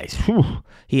 this guy,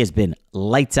 he has been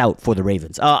lights out for the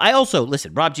Ravens. I also,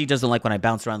 listen, Rob G doesn't like when I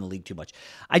bounce around the league too much.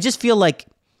 I just feel like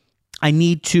I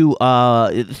need to,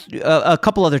 a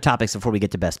couple other topics before we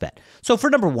get to best bet. So for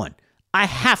number one, I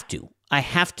have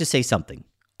to say something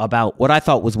about what I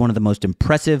thought was one of the most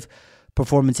impressive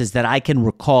performances that I can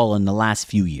recall in the last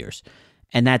few years.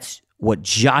 And that's what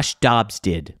Josh Dobbs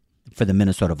did for the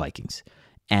Minnesota Vikings.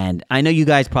 And I know you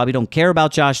guys probably don't care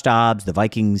about Josh Dobbs. The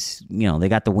Vikings, they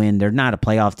got the win. They're not a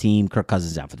playoff team. Kirk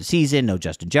Cousins out for the season. No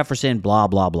Justin Jefferson, blah,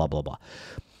 blah, blah, blah, blah.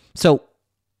 So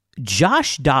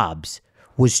Josh Dobbs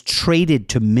was traded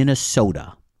to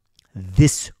Minnesota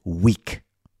this week.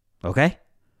 Okay?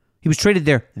 He was traded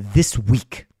there this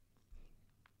week.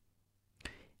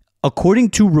 According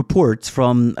to reports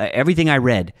from everything I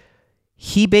read,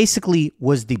 he basically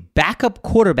was the backup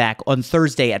quarterback on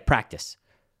Thursday at practice.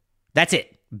 That's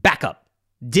it. Backup.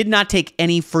 Did not take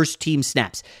any first-team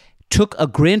snaps. Took a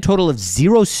grand total of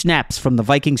 0 snaps from the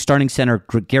Vikings starting center,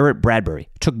 Garrett Bradbury.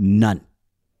 Took none.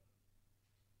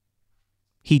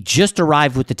 He just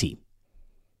arrived with the team.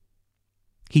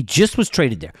 He just was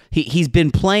traded there. He's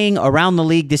been playing around the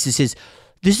league. This is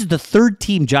the third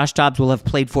team Josh Dobbs will have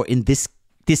played for in this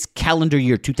calendar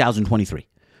year, 2023.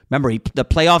 Remember, the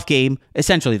playoff game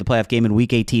in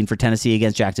Week 18 for Tennessee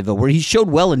against Jacksonville, where he showed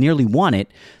well and nearly won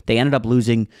it. They ended up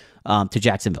losing to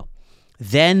Jacksonville.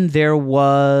 Then there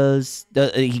was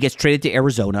he gets traded to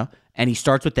Arizona, and he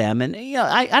starts with them. And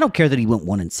I don't care that he went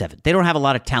 1-7. They don't have a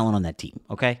lot of talent on that team.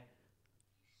 Okay,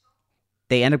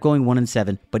 they end up going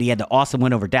 1-7, but he had the awesome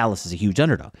win over Dallas as a huge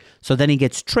underdog. So then he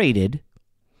gets traded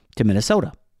to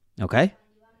Minnesota. Okay.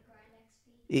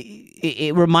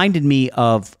 It reminded me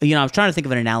of, I was trying to think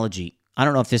of an analogy. I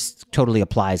don't know if this totally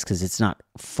applies because it's not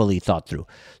fully thought through.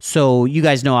 So you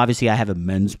guys know, obviously, I have a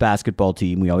men's basketball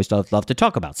team we always love to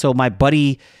talk about. So my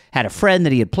buddy had a friend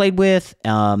that he had played with,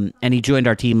 and he joined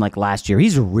our team last year.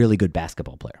 He's a really good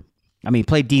basketball player. I mean, he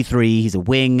played D3. He's a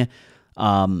wing.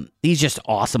 He's just an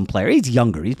awesome player. He's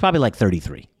younger. He's probably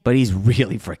 33, but he's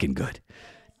really freaking good.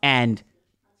 And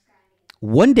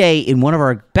one day in one of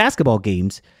our basketball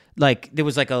games, there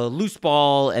was a loose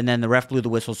ball, and then the ref blew the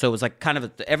whistle. So it was kind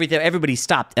of everything. Everybody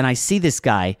stopped, and I see this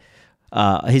guy.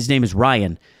 His name is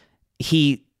Ryan.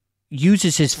 He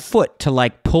uses his foot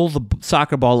to pull the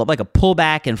soccer ball up, like a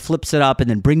pullback, and flips it up, and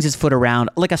then brings his foot around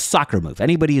like a soccer move.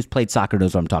 Anybody who's played soccer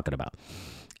knows what I'm talking about.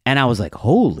 And I was like,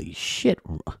 "Holy shit,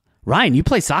 Ryan, you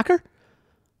play soccer?"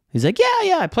 He's like,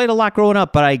 "Yeah, I played a lot growing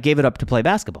up, but I gave it up to play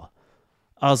basketball."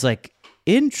 I was like,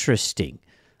 "Interesting."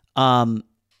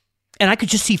 And I could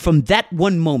just see from that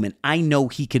one moment, I know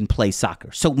he can play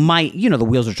soccer. So the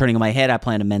wheels are turning in my head. I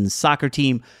play on a men's soccer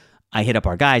team. I hit up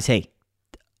our guys. Hey,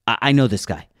 I know this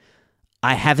guy.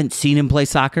 I haven't seen him play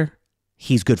soccer.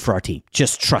 He's good for our team.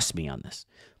 Just trust me on this.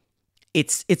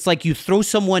 It's like you throw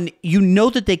someone,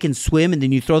 that they can swim, and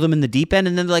then you throw them in the deep end,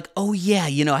 and then they're like, oh yeah,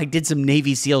 I did some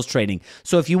Navy SEALs training.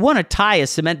 So if you want to tie a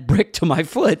cement brick to my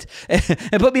foot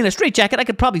and put me in a straitjacket, I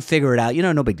could probably figure it out.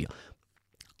 No big deal.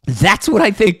 That's what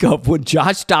I think of when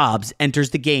Josh Dobbs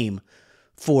enters the game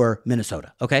for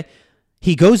Minnesota, okay?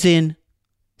 He goes in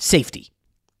safety.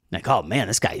 Oh, man,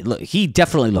 this guy, look, he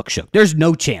definitely looks shook. There's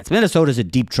no chance. Minnesota's in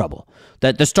deep trouble.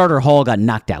 The starter Hall got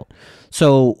knocked out.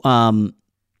 So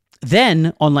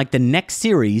then on the next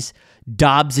series,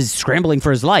 Dobbs is scrambling for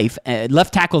his life.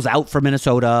 Left tackle's out for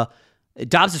Minnesota.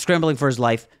 Dobbs is scrambling for his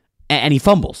life. And he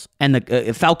fumbles, and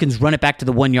the Falcons run it back to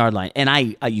the 1 yard line.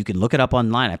 And you can look it up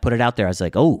online. I put it out there. I was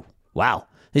like, oh, wow.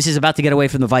 This is about to get away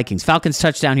from the Vikings. Falcons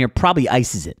touchdown here probably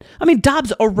ices it. I mean,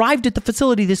 Dobbs arrived at the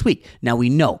facility this week. Now we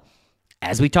know,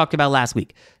 as we talked about last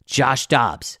week, Josh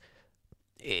Dobbs,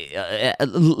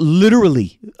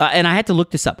 literally, and I had to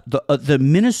look this up, the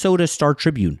Minnesota Star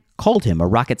Tribune called him a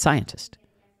rocket scientist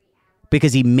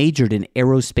because he majored in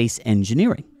aerospace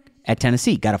engineering. at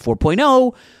Tennessee. Got a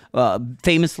 4.0.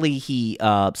 Famously, he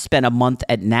spent a month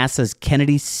at NASA's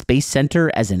Kennedy Space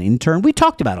Center as an intern. We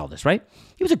talked about all this, right?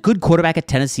 He was a good quarterback at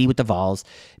Tennessee with the Vols,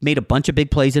 made a bunch of big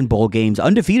plays in bowl games,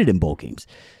 undefeated in bowl games.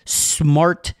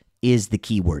 Smart is the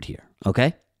key word here,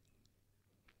 okay?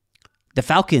 The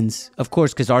Falcons, of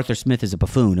course, because Arthur Smith is a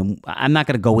buffoon, and I'm not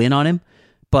going to go in on him,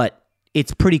 but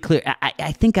it's pretty clear.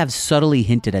 I think I've subtly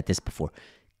hinted at this before.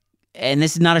 And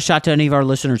this is not a shot to any of our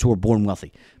listeners who were born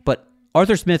wealthy, but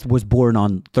Arthur Smith was born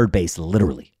on third base,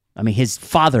 literally. I mean, his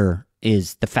father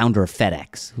is the founder of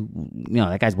FedEx.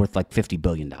 That guy's worth like $50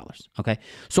 billion, okay?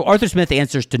 So Arthur Smith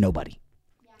answers to nobody.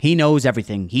 He knows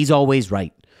everything. He's always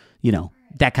right.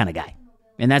 That kind of guy.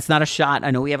 And that's not a shot.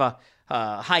 I know we have a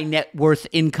high net worth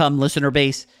income listener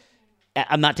base.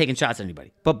 I'm not taking shots at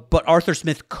anybody. But Arthur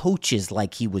Smith coaches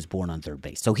like he was born on third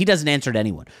base. So he doesn't answer to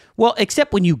anyone. Well,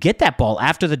 except when you get that ball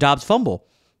after the Dobbs fumble,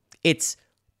 it's,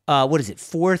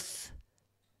 fourth?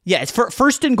 Yeah, it's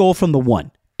first and goal from the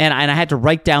 1. And I had to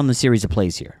write down the series of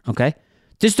plays here, okay?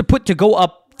 Just to go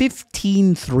up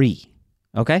 15-3,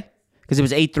 okay? Because it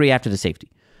was 8-3 after the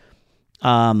safety.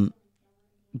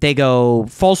 They go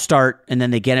false start, and then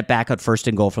they get it back at first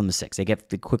and goal from the 6. They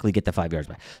quickly get the 5 yards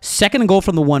back. Second and goal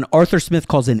from the 1, Arthur Smith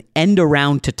calls an end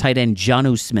around to tight end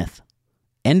Jonnu Smith.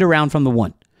 End around from the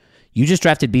 1. You just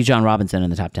drafted Bijan Robinson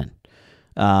in the top 10.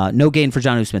 No gain for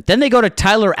Jonnu Smith. Then they go to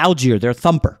Tyler Algier, their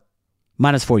thumper,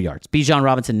 minus 4 yards. Bijan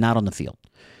Robinson not on the field.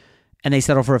 And they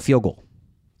settle for a field goal.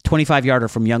 25-yarder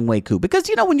from Younghoe Koo. Because,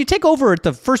 when you take over at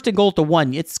the first and goal at the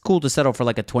 1, it's cool to settle for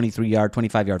like a 23-yard,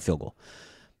 25-yard field goal.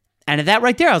 And at that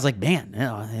right there, I was like, man,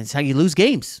 that's how you lose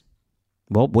games.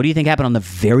 Well, what do you think happened on the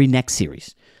very next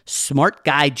series? Smart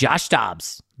guy Josh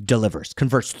Dobbs delivers,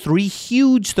 converts 3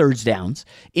 huge third downs,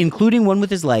 including one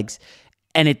with his legs,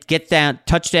 and it gets that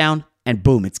touchdown, and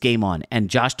boom, it's game on.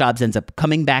 And Josh Dobbs ends up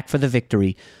coming back for the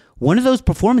victory. One of those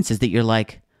performances that you're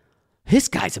like, this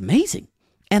guy's amazing.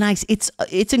 And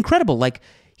it's incredible. Like,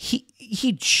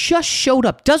 he just showed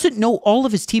up, doesn't know all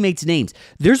of his teammates' names.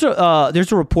 There's a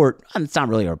report, it's not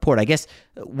really a report, I guess,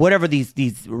 whatever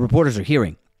these reporters are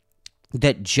hearing,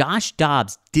 that Josh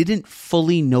Dobbs didn't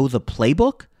fully know the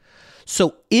playbook.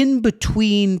 So in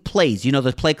between plays,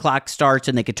 the play clock starts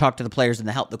and they could talk to the players and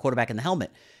the quarterback in the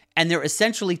helmet. And they're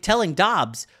essentially telling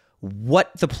Dobbs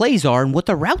what the plays are and what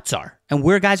the routes are and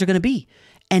where guys are going to be.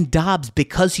 And Dobbs,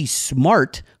 because he's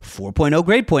smart, 4.0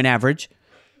 grade point average,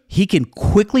 he can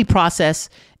quickly process,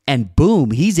 and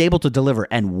boom, he's able to deliver.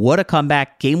 And what a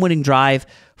comeback, game-winning drive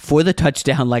for the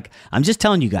touchdown. Like, I'm just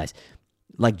telling you guys,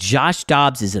 like, Josh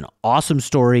Dobbs is an awesome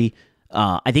story.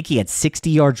 I think he had 60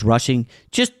 yards rushing.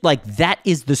 Just like, that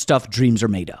is the stuff dreams are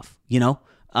made of,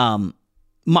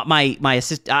 My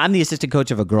assistant, I'm the assistant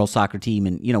coach of a girls soccer team,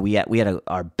 and we had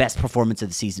our best performance of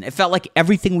the season. It felt like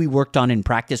everything we worked on in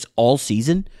practice all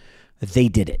season, they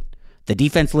did it. The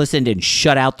defense listened and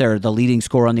shut out the leading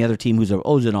scorer on the other team, who's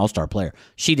an all-star player.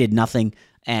 She did nothing,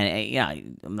 and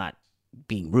I'm not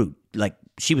being rude. Like,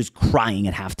 she was crying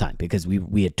at halftime because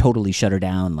we had totally shut her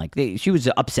down. Like, she was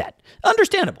upset.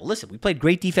 Understandable. Listen, we played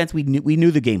great defense. We knew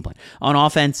the game plan. On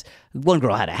offense, one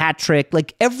girl had a hat trick.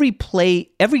 Like, every play,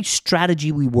 every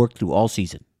strategy we worked through all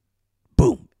season,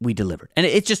 boom, we delivered. And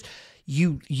it's just,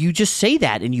 you just say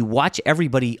that and you watch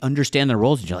everybody understand their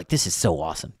roles and you're like, this is so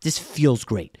awesome. This feels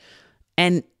great.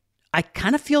 And I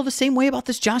kind of feel the same way about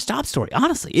this Josh Dobbs story.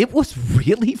 Honestly, it was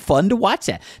really fun to watch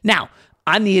that. Now,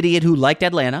 I'm the idiot who liked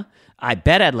Atlanta. I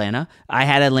bet Atlanta. I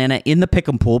had Atlanta in the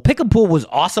pick'em pool. Pick'em pool was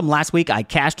awesome last week. I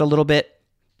cashed a little bit.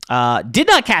 Did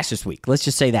not cash this week. Let's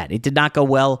just say that. It did not go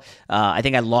well. I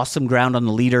think I lost some ground on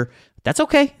the leader. That's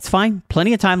okay. It's fine.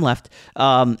 Plenty of time left.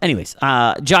 Anyways,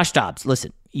 Josh Dobbs,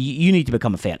 listen, you need to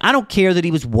become a fan. I don't care that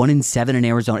he was 1-7 in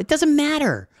Arizona. It doesn't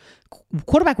matter.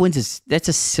 Quarterback wins that's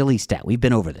a silly stat. We've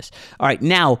been over this. All right,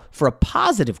 now for a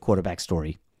positive quarterback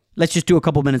story, let's just do a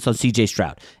couple minutes on C.J.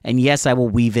 Stroud. And yes, I will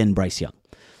weave in Bryce Young.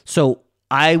 So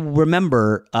I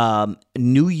remember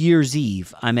New Year's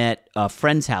Eve, I'm at a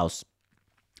friend's house,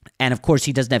 and of course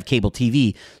he doesn't have cable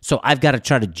TV, so I've got to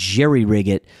try to jerry-rig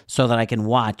it so that I can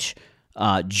watch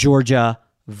Georgia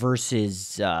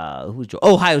versus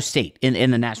Ohio State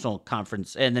in the national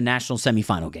conference, in the national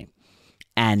semifinal game.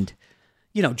 And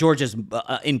Georgia's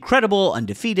incredible,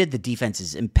 undefeated. The defense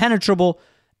is impenetrable.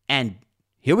 And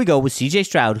here we go with C.J.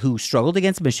 Stroud, who struggled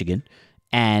against Michigan.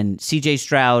 And C.J.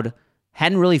 Stroud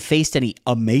hadn't really faced any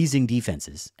amazing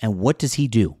defenses. And what does he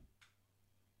do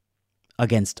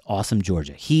against awesome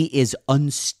Georgia? He is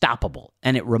unstoppable.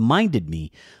 And it reminded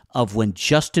me of when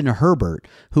Justin Herbert,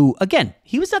 who, again,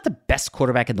 he was not the best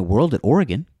quarterback in the world at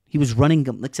Oregon. He was running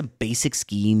like some basic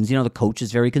schemes. The coach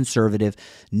is very conservative,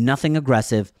 nothing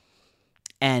aggressive.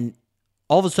 And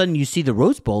all of a sudden you see the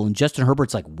Rose Bowl and Justin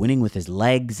Herbert's like winning with his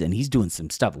legs and he's doing some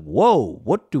stuff. Whoa,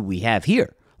 what do we have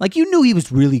here? Like, you knew he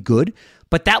was really good,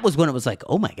 but that was when it was like,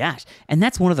 oh my gosh. And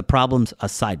that's one of the problems, a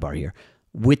sidebar here,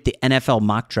 with the NFL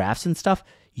mock drafts and stuff.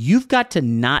 You've got to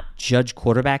not judge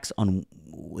quarterbacks on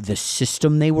the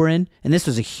system they were in. And this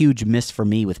was a huge miss for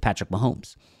me with Patrick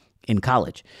Mahomes in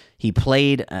college. He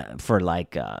played for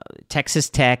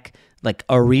Texas Tech, like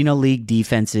arena league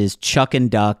defenses, chuck and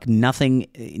duck, nothing.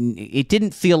 It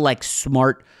didn't feel like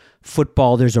smart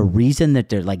football. There's a reason that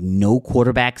there like no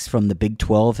quarterbacks from the Big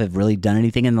 12 have really done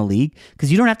anything in the league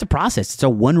because you don't have to process. It's a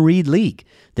one-read league.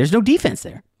 There's no defense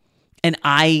there. And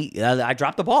I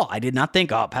dropped the ball. I did not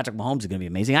think, Patrick Mahomes is going to be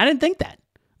amazing. I didn't think that.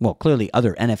 Well, clearly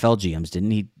other NFL GMs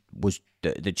didn't.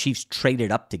 The Chiefs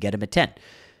traded up to get him at 10.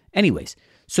 Anyways,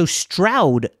 so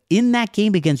Stroud in that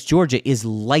game against Georgia is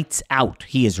lights out.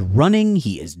 He is running.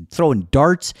 He is throwing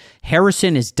darts.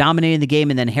 Harrison is dominating the game,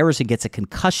 and then Harrison gets a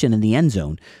concussion in the end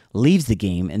zone, leaves the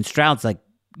game, and Stroud's like,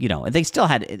 they still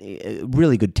had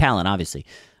really good talent, obviously.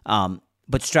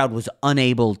 But Stroud was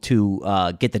unable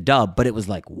to get the dub, but it was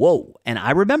like, whoa. And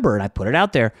I remember, and I put it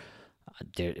out there,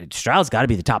 Stroud's got to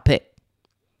be the top pick,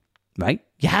 right?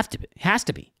 You have to be. It has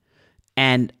to be.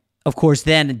 And of course,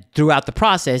 then throughout the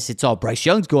process, it's all Bryce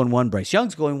Young's going one,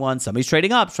 somebody's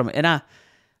trading up. And I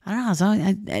don't know, so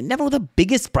I never was the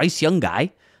biggest Bryce Young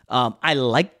guy. I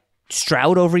liked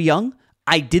Stroud over Young.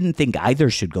 I didn't think either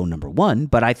should go number one,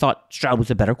 but I thought Stroud was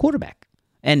a better quarterback.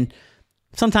 And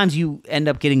sometimes you end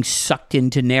up getting sucked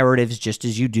into narratives just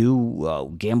as you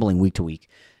do gambling week to week.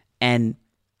 And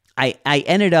I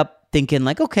ended up thinking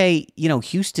like, okay,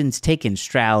 Houston's taking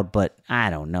Stroud, but I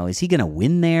don't know. Is he going to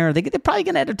win there? They're probably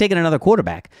going to end up taking another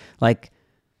quarterback. Like,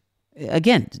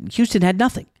 again, Houston had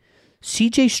nothing.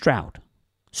 C.J. Stroud,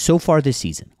 so far this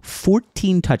season,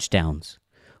 14 touchdowns,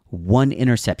 1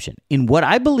 interception. In what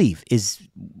I believe is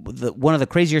one of the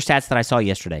crazier stats that I saw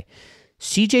yesterday,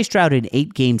 C.J. Stroud in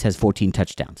 8 games has 14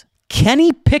 touchdowns.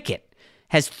 Kenny Pickett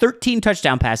has 13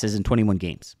 touchdown passes in 21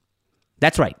 games.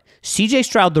 That's right. C.J.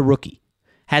 Stroud, the rookie,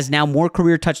 has now more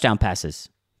career touchdown passes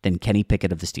than Kenny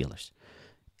Pickett of the Steelers.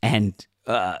 And,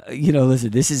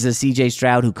 listen, this is a C.J.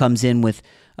 Stroud who comes in with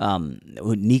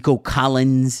Nico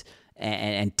Collins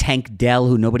and Tank Dell,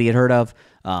 who nobody had heard of.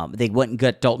 They went and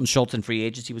got Dalton Schultz in free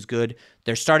agency, was good.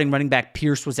 Their starting running back,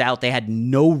 Pierce, was out. They had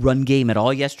no run game at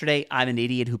all yesterday. I'm an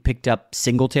idiot who picked up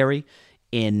Singletary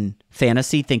in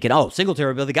fantasy thinking,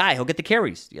 Singletary will be the guy. He'll get the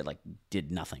carries. Did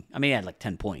nothing. I mean, he had like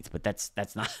 10 points, but that's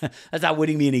not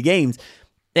winning me any games.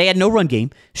 They had no run game.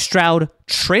 Stroud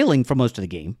trailing for most of the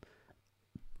game.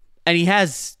 And he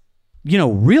has,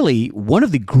 really one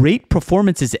of the great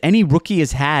performances any rookie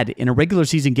has had in a regular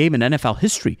season game in NFL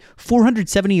history.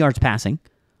 470 yards passing,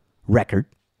 record.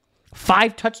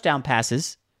 5 touchdown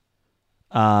passes.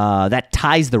 That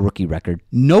ties the rookie record.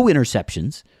 No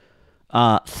interceptions.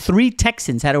 3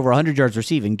 Texans had over 100 yards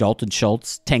receiving. Dalton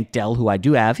Schultz, Tank Dell, who I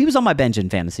do have. He was on my bench in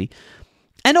fantasy.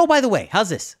 And by the way, how's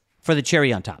this for the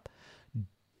cherry on top?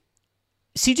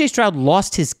 C.J. Stroud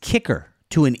lost his kicker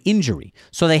to an injury,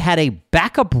 so they had a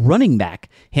backup running back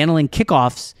handling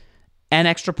kickoffs and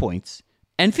extra points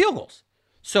and field goals.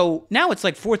 So now it's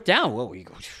like 4th down. Well,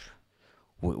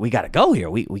 we got to go here.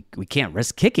 We can't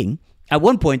risk kicking. At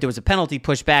one point, there was a penalty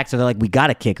pushed back, so they're like, we got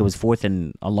to kick. It was 4th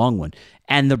and a long one.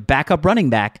 And the backup running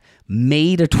back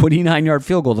made a 29-yard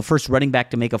field goal, the first running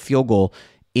back to make a field goal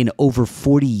in over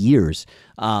 40 years.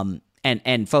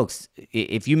 And folks,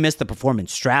 if you missed the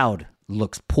performance, Stroud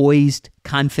looks poised,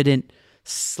 confident,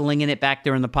 slinging it back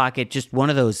there in the pocket. Just one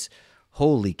of those,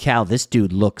 holy cow, this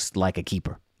dude looks like a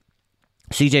keeper.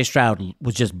 C.J. Stroud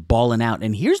was just balling out.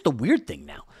 And here's the weird thing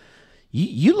now.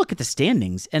 You look at the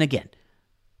standings, and again,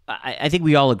 I think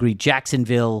we all agree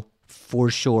Jacksonville, for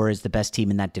sure, is the best team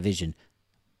in that division.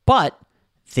 But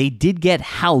they did get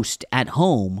housed at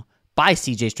home by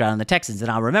C.J. Stroud and the Texans. And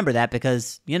I'll remember that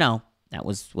because, that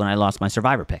was when I lost my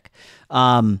survivor pick.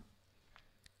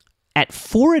 At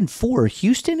 4-4,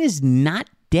 Houston is not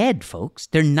dead, folks.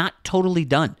 They're not totally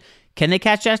done. Can they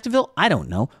catch Jacksonville? I don't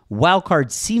know. Wild card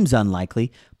seems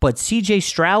unlikely, but C.J.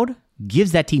 Stroud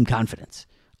gives that team confidence.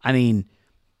 I mean,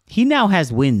 he now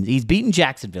has wins. He's beaten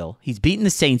Jacksonville. He's beaten the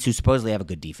Saints, who supposedly have a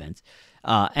good defense.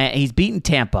 And he's beaten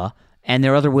Tampa, and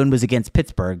their other win was against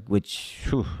Pittsburgh, which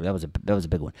that was a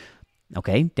big one.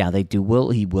 Okay, now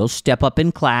he will step up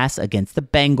in class against the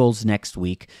Bengals next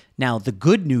week. Now, the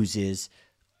good news is,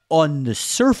 on the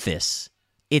surface,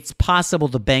 it's possible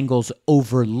the Bengals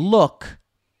overlook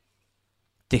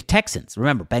the Texans.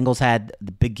 Remember, Bengals had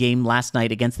the big game last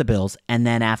night against the Bills, and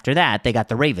then after that, they got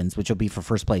the Ravens, which will be for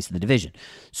first place in the division.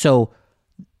 So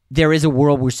there is a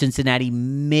world where Cincinnati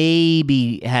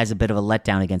maybe has a bit of a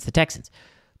letdown against the Texans.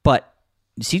 But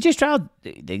CJ Stroud,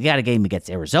 they got a game against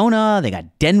Arizona. They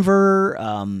got Denver.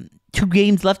 2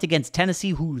 games left against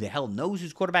Tennessee. Who the hell knows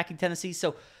who's quarterbacking Tennessee?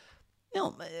 So,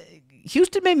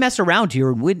 Houston may mess around here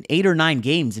and win 8 or 9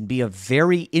 games and be a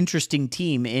very interesting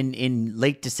team in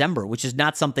late December, which is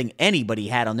not something anybody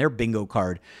had on their bingo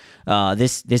card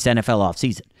this NFL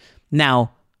offseason.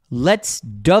 Now, let's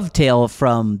dovetail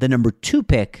from the number 2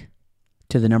 pick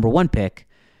to the number 1 pick.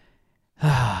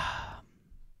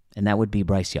 And that would be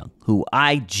Bryce Young, who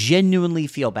I genuinely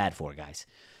feel bad for, guys.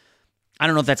 I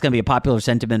don't know if that's going to be a popular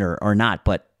sentiment or not,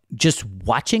 but just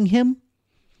watching him,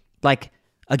 like,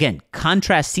 again,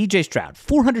 contrast CJ Stroud,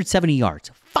 470 yards,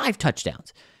 5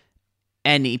 touchdowns.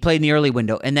 And he played in the early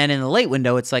window. And then in the late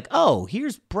window, it's like, oh,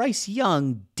 here's Bryce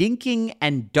Young dinking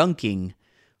and dunking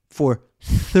for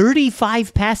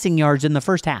 35 passing yards in the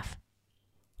first half.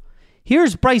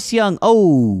 Here's Bryce Young.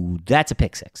 Oh, that's a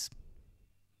pick 6.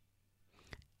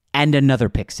 And another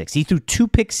pick 6. He threw 2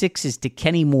 pick 6s to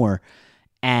Kenny Moore.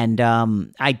 And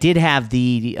I did have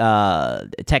the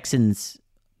Texans.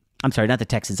 I'm sorry, not the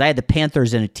Texans. I had the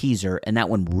Panthers in a teaser, and that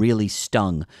one really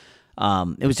stung.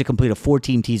 It was to complete a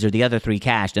 4-team teaser. The other 3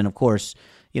 cashed. And, of course,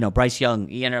 Bryce Young,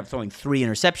 he ended up throwing 3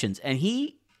 interceptions. And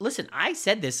listen, I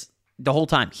said this the whole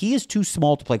time. He is too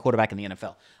small to play quarterback in the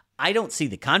NFL. I don't see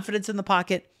the confidence in the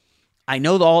pocket. I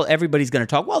know everybody's going to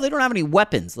talk, well, they don't have any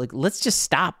weapons. Like, let's just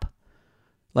stop.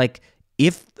 Like,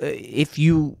 if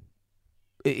you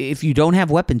don't have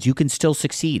weapons, you can still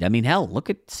succeed. I mean, hell, look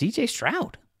at CJ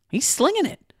Stroud. He's slinging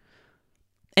it.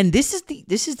 And this is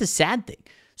the sad thing.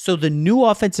 So the new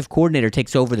offensive coordinator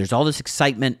takes over. There's all this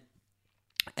excitement,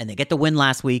 and they get the win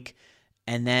last week.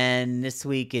 And then this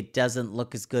week it doesn't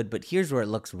look as good. But here's where it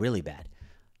looks really bad.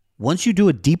 Once you do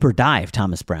a deeper dive,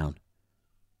 Thomas Brown,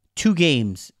 2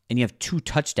 games and you have 2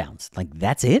 touchdowns. Like,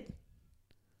 that's it?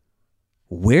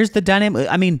 Where's the dynamic?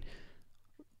 I mean,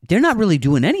 they're not really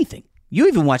doing anything. You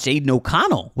even watched Aiden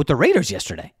O'Connell with the Raiders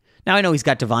yesterday. Now, I know he's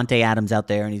got Devontae Adams out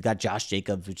there, and he's got Josh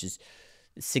Jacobs, which is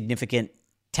significant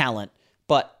talent.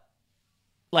 But,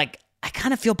 like, I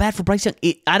kind of feel bad for Bryce Young.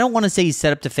 I don't want to say he's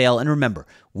set up to fail. And remember,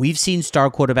 we've seen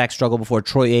star quarterbacks struggle before.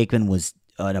 Troy Aikman was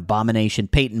an abomination.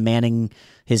 Peyton Manning,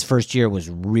 his first year was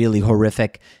really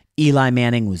horrific. Eli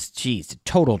Manning was, a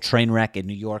total train wreck in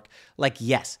New York. Like,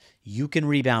 yes, you can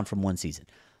rebound from one season.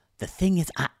 The thing is,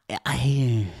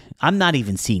 I'm not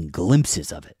even seeing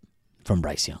glimpses of it from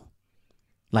Bryce Young.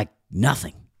 Like,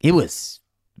 nothing. It was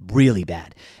really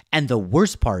bad. And the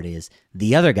worst part is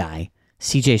the other guy,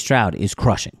 CJ Stroud, is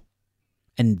crushing.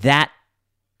 And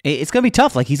it's going to be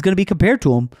tough. Like, he's going to be compared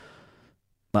to him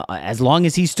as long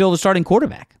as he's still the starting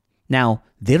quarterback. Now,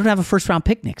 they don't have a first-round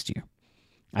pick next year.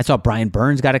 I saw Brian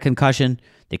Burns got a concussion.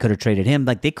 They could have traded him.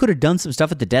 Like, they could have done some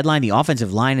stuff at the deadline. The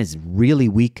offensive line is really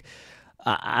weak.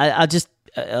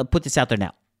 I'll put this out there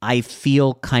now. I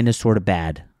feel kind of sort of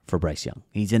bad for Bryce Young.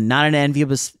 He's in not an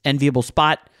enviable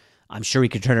spot. I'm sure he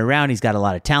could turn it around. He's got a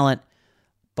lot of talent.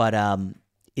 But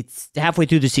it's halfway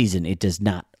through the season. It does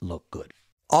not look good.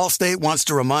 Allstate wants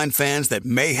to remind fans that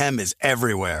mayhem is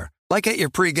everywhere, like at your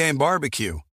pregame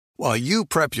barbecue. While you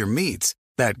prep your meats,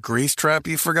 that grease trap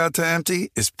you forgot to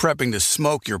empty is prepping to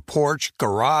smoke your porch,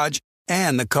 garage,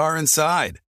 and the car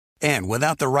inside. And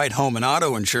without the right home and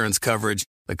auto insurance coverage,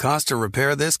 the cost to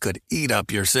repair this could eat up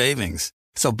your savings.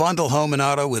 So bundle home and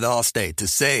auto with Allstate to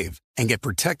save and get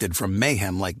protected from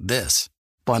mayhem like this.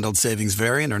 Bundled savings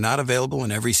vary and are not available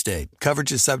in every state.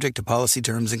 Coverage is subject to policy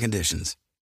terms and conditions.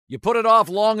 You put it off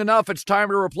long enough, it's time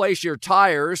to replace your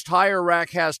tires. Tire Rack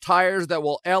has tires that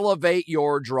will elevate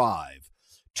your drive.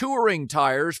 Touring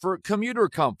tires for commuter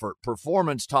comfort,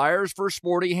 performance tires for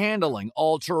sporty handling,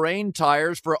 all-terrain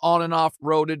tires for on- and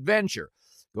off-road adventure.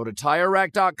 Go to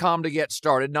TireRack.com to get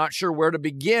started. Not sure where to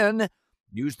begin?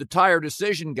 Use the Tire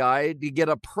Decision Guide to get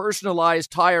a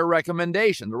personalized tire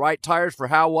recommendation, the right tires for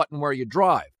how, what, and where you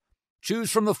drive.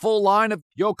 Choose from the full line of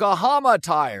Yokohama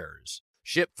tires.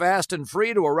 Ship fast and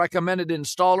free to a recommended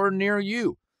installer near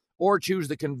you. Or choose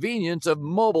the convenience of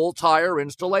mobile tire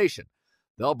installation.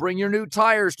 They'll bring your new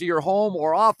tires to your home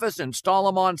or office, install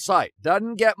them on site.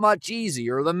 Doesn't get much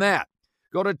easier than that.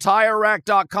 Go to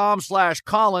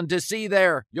TireRack.com/Colin to see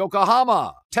their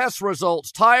Yokohama test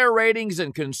results, tire ratings,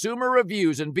 and consumer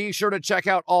reviews, and be sure to check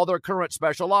out all their current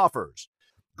special offers.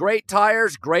 Great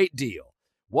tires, great deal.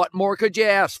 What more could you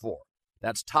ask for?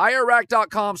 That's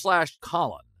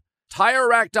TireRack.com/Colin.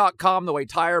 TireRack.com, the way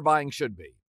tire buying should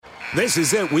be. This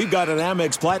is it. We've got an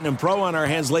Amex Platinum Pro on our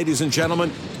hands, ladies and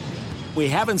gentlemen. We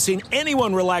haven't seen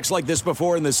anyone relax like this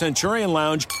before in the Centurion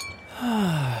Lounge.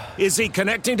 Is he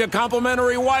connecting to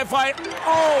complimentary Wi-Fi?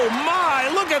 Oh, my!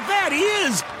 Look at that! He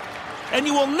is! And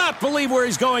you will not believe where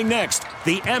he's going next.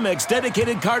 The Amex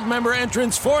dedicated card member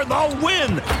entrance for the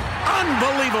win!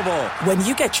 Unbelievable! When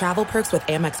you get travel perks with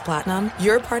Amex Platinum,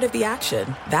 you're part of the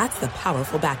action. That's the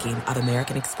powerful backing of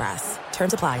American Express.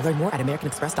 Terms apply. Learn more at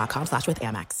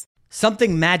americanexpress.com/withAmex.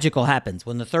 Something magical happens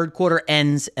when the third quarter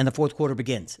ends and the fourth quarter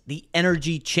begins. The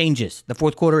energy changes. The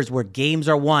fourth quarter is where games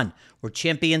are won, where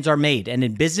champions are made. And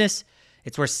in business,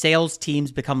 it's where sales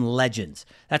teams become legends.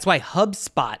 That's why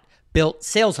HubSpot built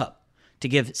Sales Hub to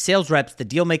give sales reps the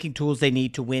deal-making tools they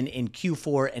need to win in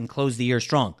Q4 and close the year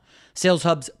strong. Sales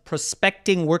Hub's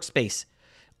prospecting workspace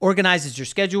organizes your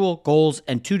schedule, goals,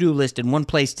 and to-do list in one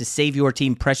place to save your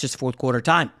team precious fourth quarter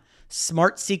time.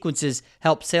 Smart sequences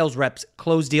help sales reps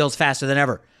close deals faster than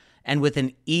ever. And with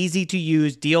an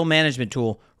easy-to-use deal management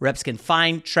tool, reps can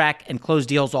find, track, and close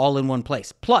deals all in one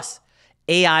place. Plus,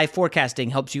 AI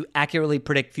forecasting helps you accurately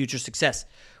predict future success,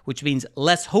 which means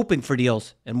less hoping for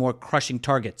deals and more crushing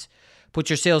targets. Put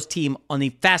your sales team on the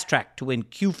fast track to win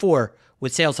Q4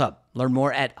 with Sales Hub. Learn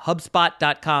more at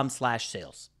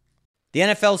HubSpot.com/sales. The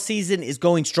NFL season is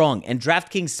going strong, and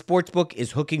DraftKings Sportsbook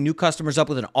is hooking new customers up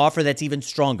with an offer that's even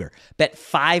stronger. Bet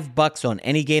 $5 on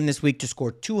any game this week to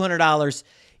score $200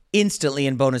 instantly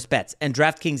in bonus bets. And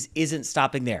DraftKings isn't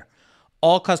stopping there.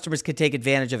 All customers can take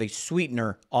advantage of a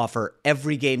sweetener offer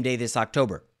every game day this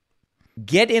October.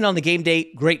 Get in on the game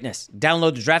day greatness.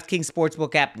 Download the DraftKings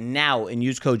Sportsbook app now and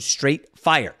use code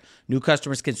STRAIGhtFIRE. New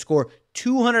customers can score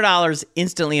 $200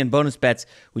 instantly in bonus bets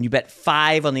when you bet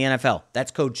 $5 on the NFL.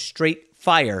 That's code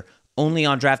STRAIGhtFIRE only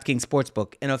on DraftKings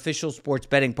Sportsbook, an official sports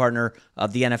betting partner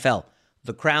of the NFL.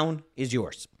 The crown is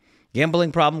yours.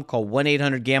 Gambling problem? Call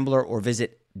 1-800-GAMBLER or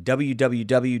visit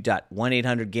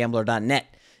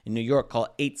www.1800gambler.net. In New York, call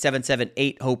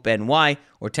 877-8-HOPE-NY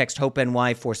or text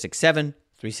HOPE-NY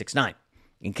 467-369.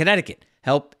 In Connecticut,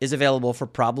 help is available for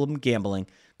problem gambling.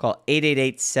 Call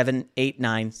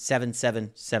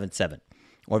 888-789-7777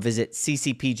 or visit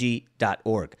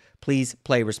ccpg.org. Please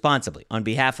play responsibly. On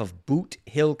behalf of Boot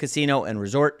Hill Casino and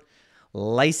Resort,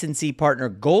 licensee partner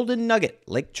Golden Nugget,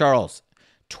 Lake Charles.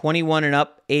 21 and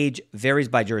up, age varies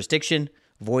by jurisdiction,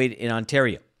 void in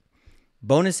Ontario.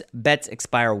 Bonus bets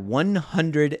expire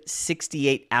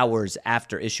 168 hours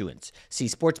after issuance. See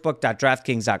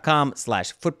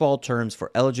sportsbook.draftkings.com/football terms for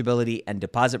eligibility and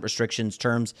deposit restrictions,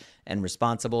 terms, and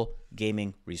responsible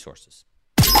gaming resources.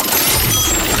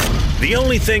 The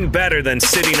only thing better than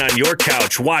sitting on your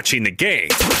couch watching the game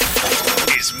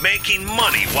is making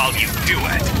money while you do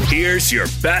it. Here's your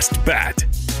best bet.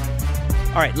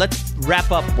 All right, let's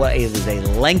wrap up what is a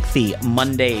lengthy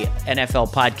Monday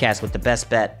NFL podcast with the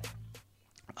best bet.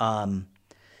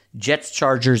 Jets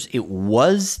Chargers, it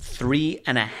was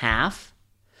 3.5.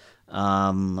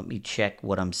 Let me check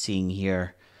what I'm seeing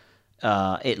here.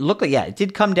 It looked like, it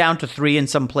did come down to 3 in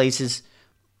some places.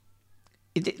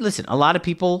 Listen, a lot of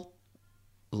people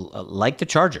like the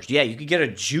Chargers. Yeah, you could get a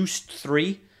juiced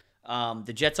 3.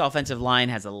 The Jets offensive line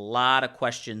has a lot of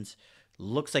questions.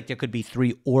 Looks like there could be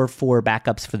 3 or 4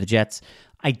 backups for the Jets.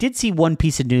 I did see one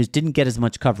piece of news, didn't get as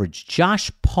much coverage.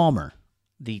 Josh Palmer,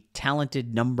 the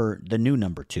talented the new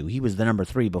number 2. He was the number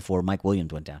 3 before Mike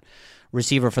Williams went down.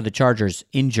 Receiver for the Chargers,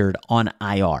 injured on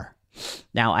IR.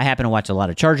 Now, I happen to watch a lot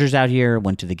of Chargers out here.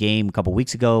 Went to the game a couple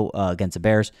weeks ago against the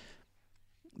Bears.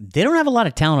 They don't have a lot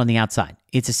of talent on the outside.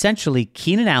 It's essentially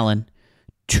Keenan Allen,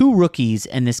 2 rookies,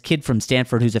 and this kid from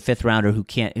Stanford who's a 5th rounder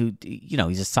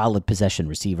he's a solid possession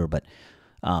receiver, but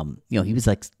he was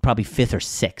like probably 5th or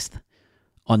 6th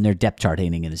on their depth chart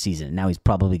heading in the season. And now he's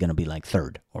probably going to be like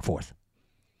 3rd or 4th.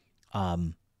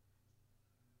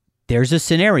 There's a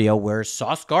scenario where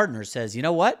Sauce Gardner says, you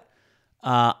know what?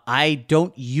 I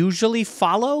don't usually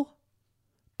follow,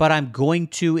 but I'm going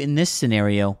to, in this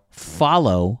scenario,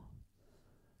 follow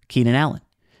Keenan Allen.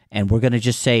 And we're going to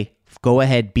just say, go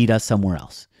ahead, beat us somewhere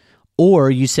else. Or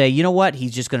you say, you know what?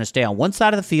 He's just going to stay on one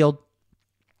side of the field.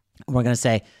 And we're going to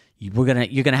say, you're going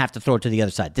to have to throw it to the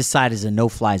other side. This side is a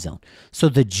no-fly zone. So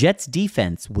the Jets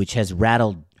defense, which has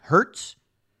rattled Hurts,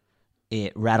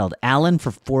 it rattled Allen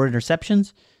for 4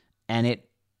 interceptions, and it,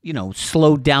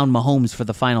 slowed down Mahomes for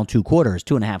the final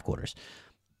 2.5 quarters.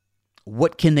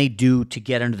 What can they do to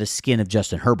get under the skin of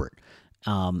Justin Herbert?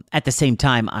 At the same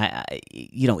time,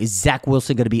 is Zach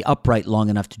Wilson going to be upright long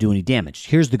enough to do any damage?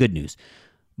 Here's the good news.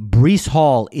 Breece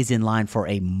Hall is in line for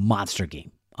a monster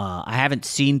game. I haven't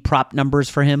seen prop numbers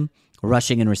for him,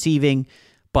 rushing and receiving,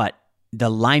 but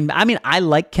I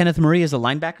like Kenneth Murray as a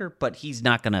linebacker, but he's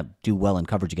not going to do well in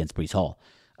coverage against Breece Hall.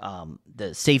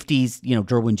 The safeties,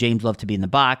 Derwin James love to be in the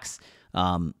box.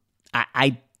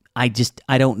 I I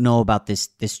don't know about this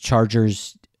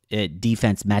Chargers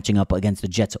defense matching up against the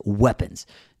Jets' weapons.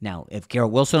 Now, if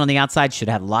Garrett Wilson on the outside should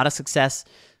have a lot of success,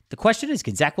 the question is,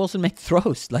 can Zach Wilson make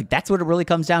throws? Like, that's what it really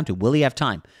comes down to. Will he have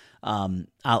time? I'll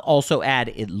also add,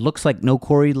 it looks like no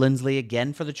Corey Linsley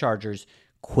again for the Chargers.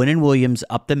 Quinnen Williams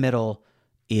up the middle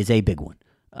is a big one.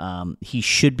 He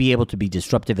should be able to be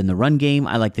disruptive in the run game.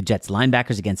 I like the Jets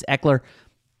linebackers against Eckler.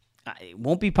 It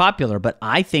won't be popular, but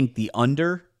I think the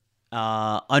under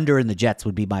in the Jets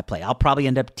would be my play. I'll probably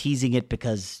end up teasing it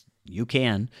because you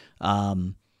can.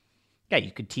 You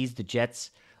could tease the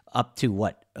Jets up to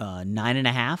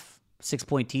 9.5,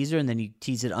 6-point teaser, and then you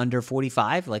tease it under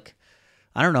 45. Like,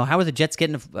 I don't know. How are the Jets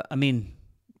getting?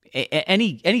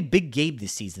 Any big game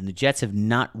this season, the Jets have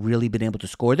not really been able to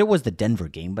score. There was the Denver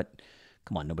game, but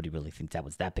come on, nobody really thinks that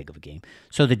was that big of a game.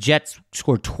 So the Jets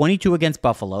scored 22 against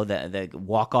Buffalo, the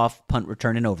walk-off punt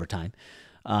return in overtime.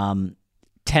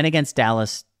 10 against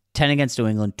Dallas, 10 against New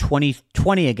England,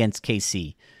 20 against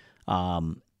KC.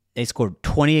 They scored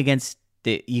 20 against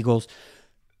the Eagles,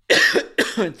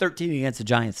 13 against the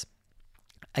Giants.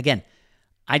 Again,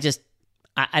 I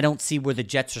don't see where the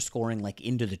Jets are scoring like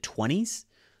into the 20s.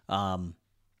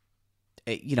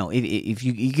 If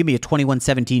you give me a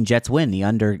 21-17 Jets win, the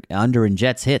under in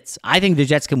Jets hits. I think the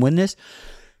Jets can win this.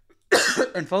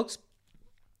 And folks,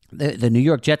 the New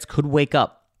York Jets could wake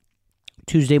up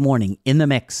Tuesday morning in the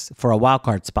mix for a wild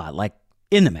card spot, like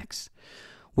in the mix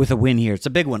with a win here. It's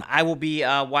a big one. I will be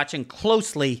watching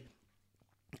closely,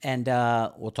 and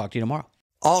we'll talk to you tomorrow.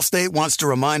 Allstate wants to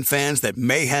remind fans that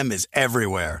mayhem is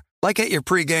everywhere, like at your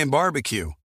pregame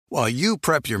barbecue. While you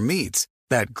prep your meats,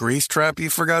 that grease trap you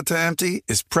forgot to empty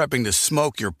is prepping to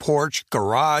smoke your porch,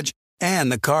 garage,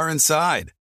 and the car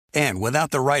inside. And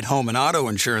without the right home and auto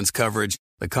insurance coverage,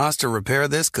 the cost to repair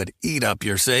this could eat up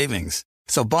your savings.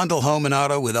 So bundle home and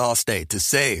auto with Allstate to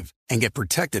save and get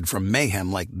protected from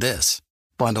mayhem like this.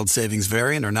 Bundled savings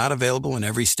vary and are not available in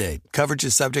every state. Coverage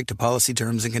is subject to policy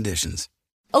terms and conditions.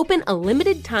 Open a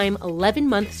limited-time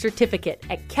 11-month certificate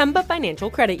at Kemba Financial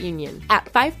Credit Union. At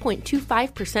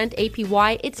 5.25%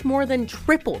 APY, it's more than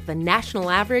triple the national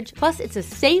average, plus it's a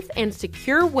safe and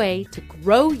secure way to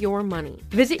grow your money.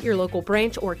 Visit your local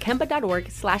branch or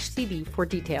kemba.org/cb for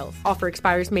details. Offer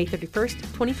expires May 31st,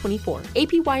 2024.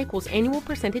 APY equals annual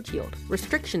percentage yield.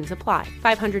 Restrictions apply.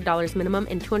 $500 minimum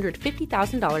and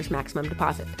 $250,000 maximum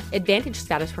deposit. Advantage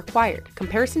status required.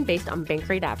 Comparison based on bank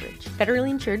rate average. Federally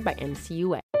insured by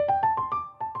NCUA.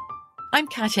 I'm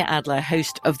Katya Adler,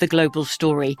 host of The Global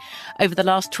Story. Over the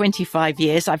last 25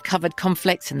 years, I've covered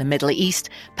conflicts in the Middle East,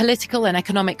 political and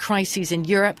economic crises in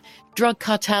Europe, drug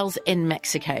cartels in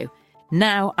Mexico.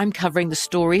 Now I'm covering the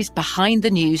stories behind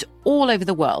the news all over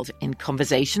the world in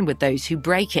conversation with those who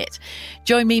break it.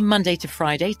 Join me Monday to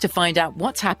Friday to find out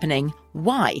what's happening,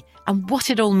 why, and what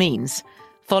it all means.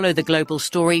 Follow The Global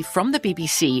Story from the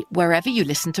BBC wherever you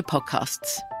listen to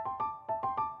podcasts.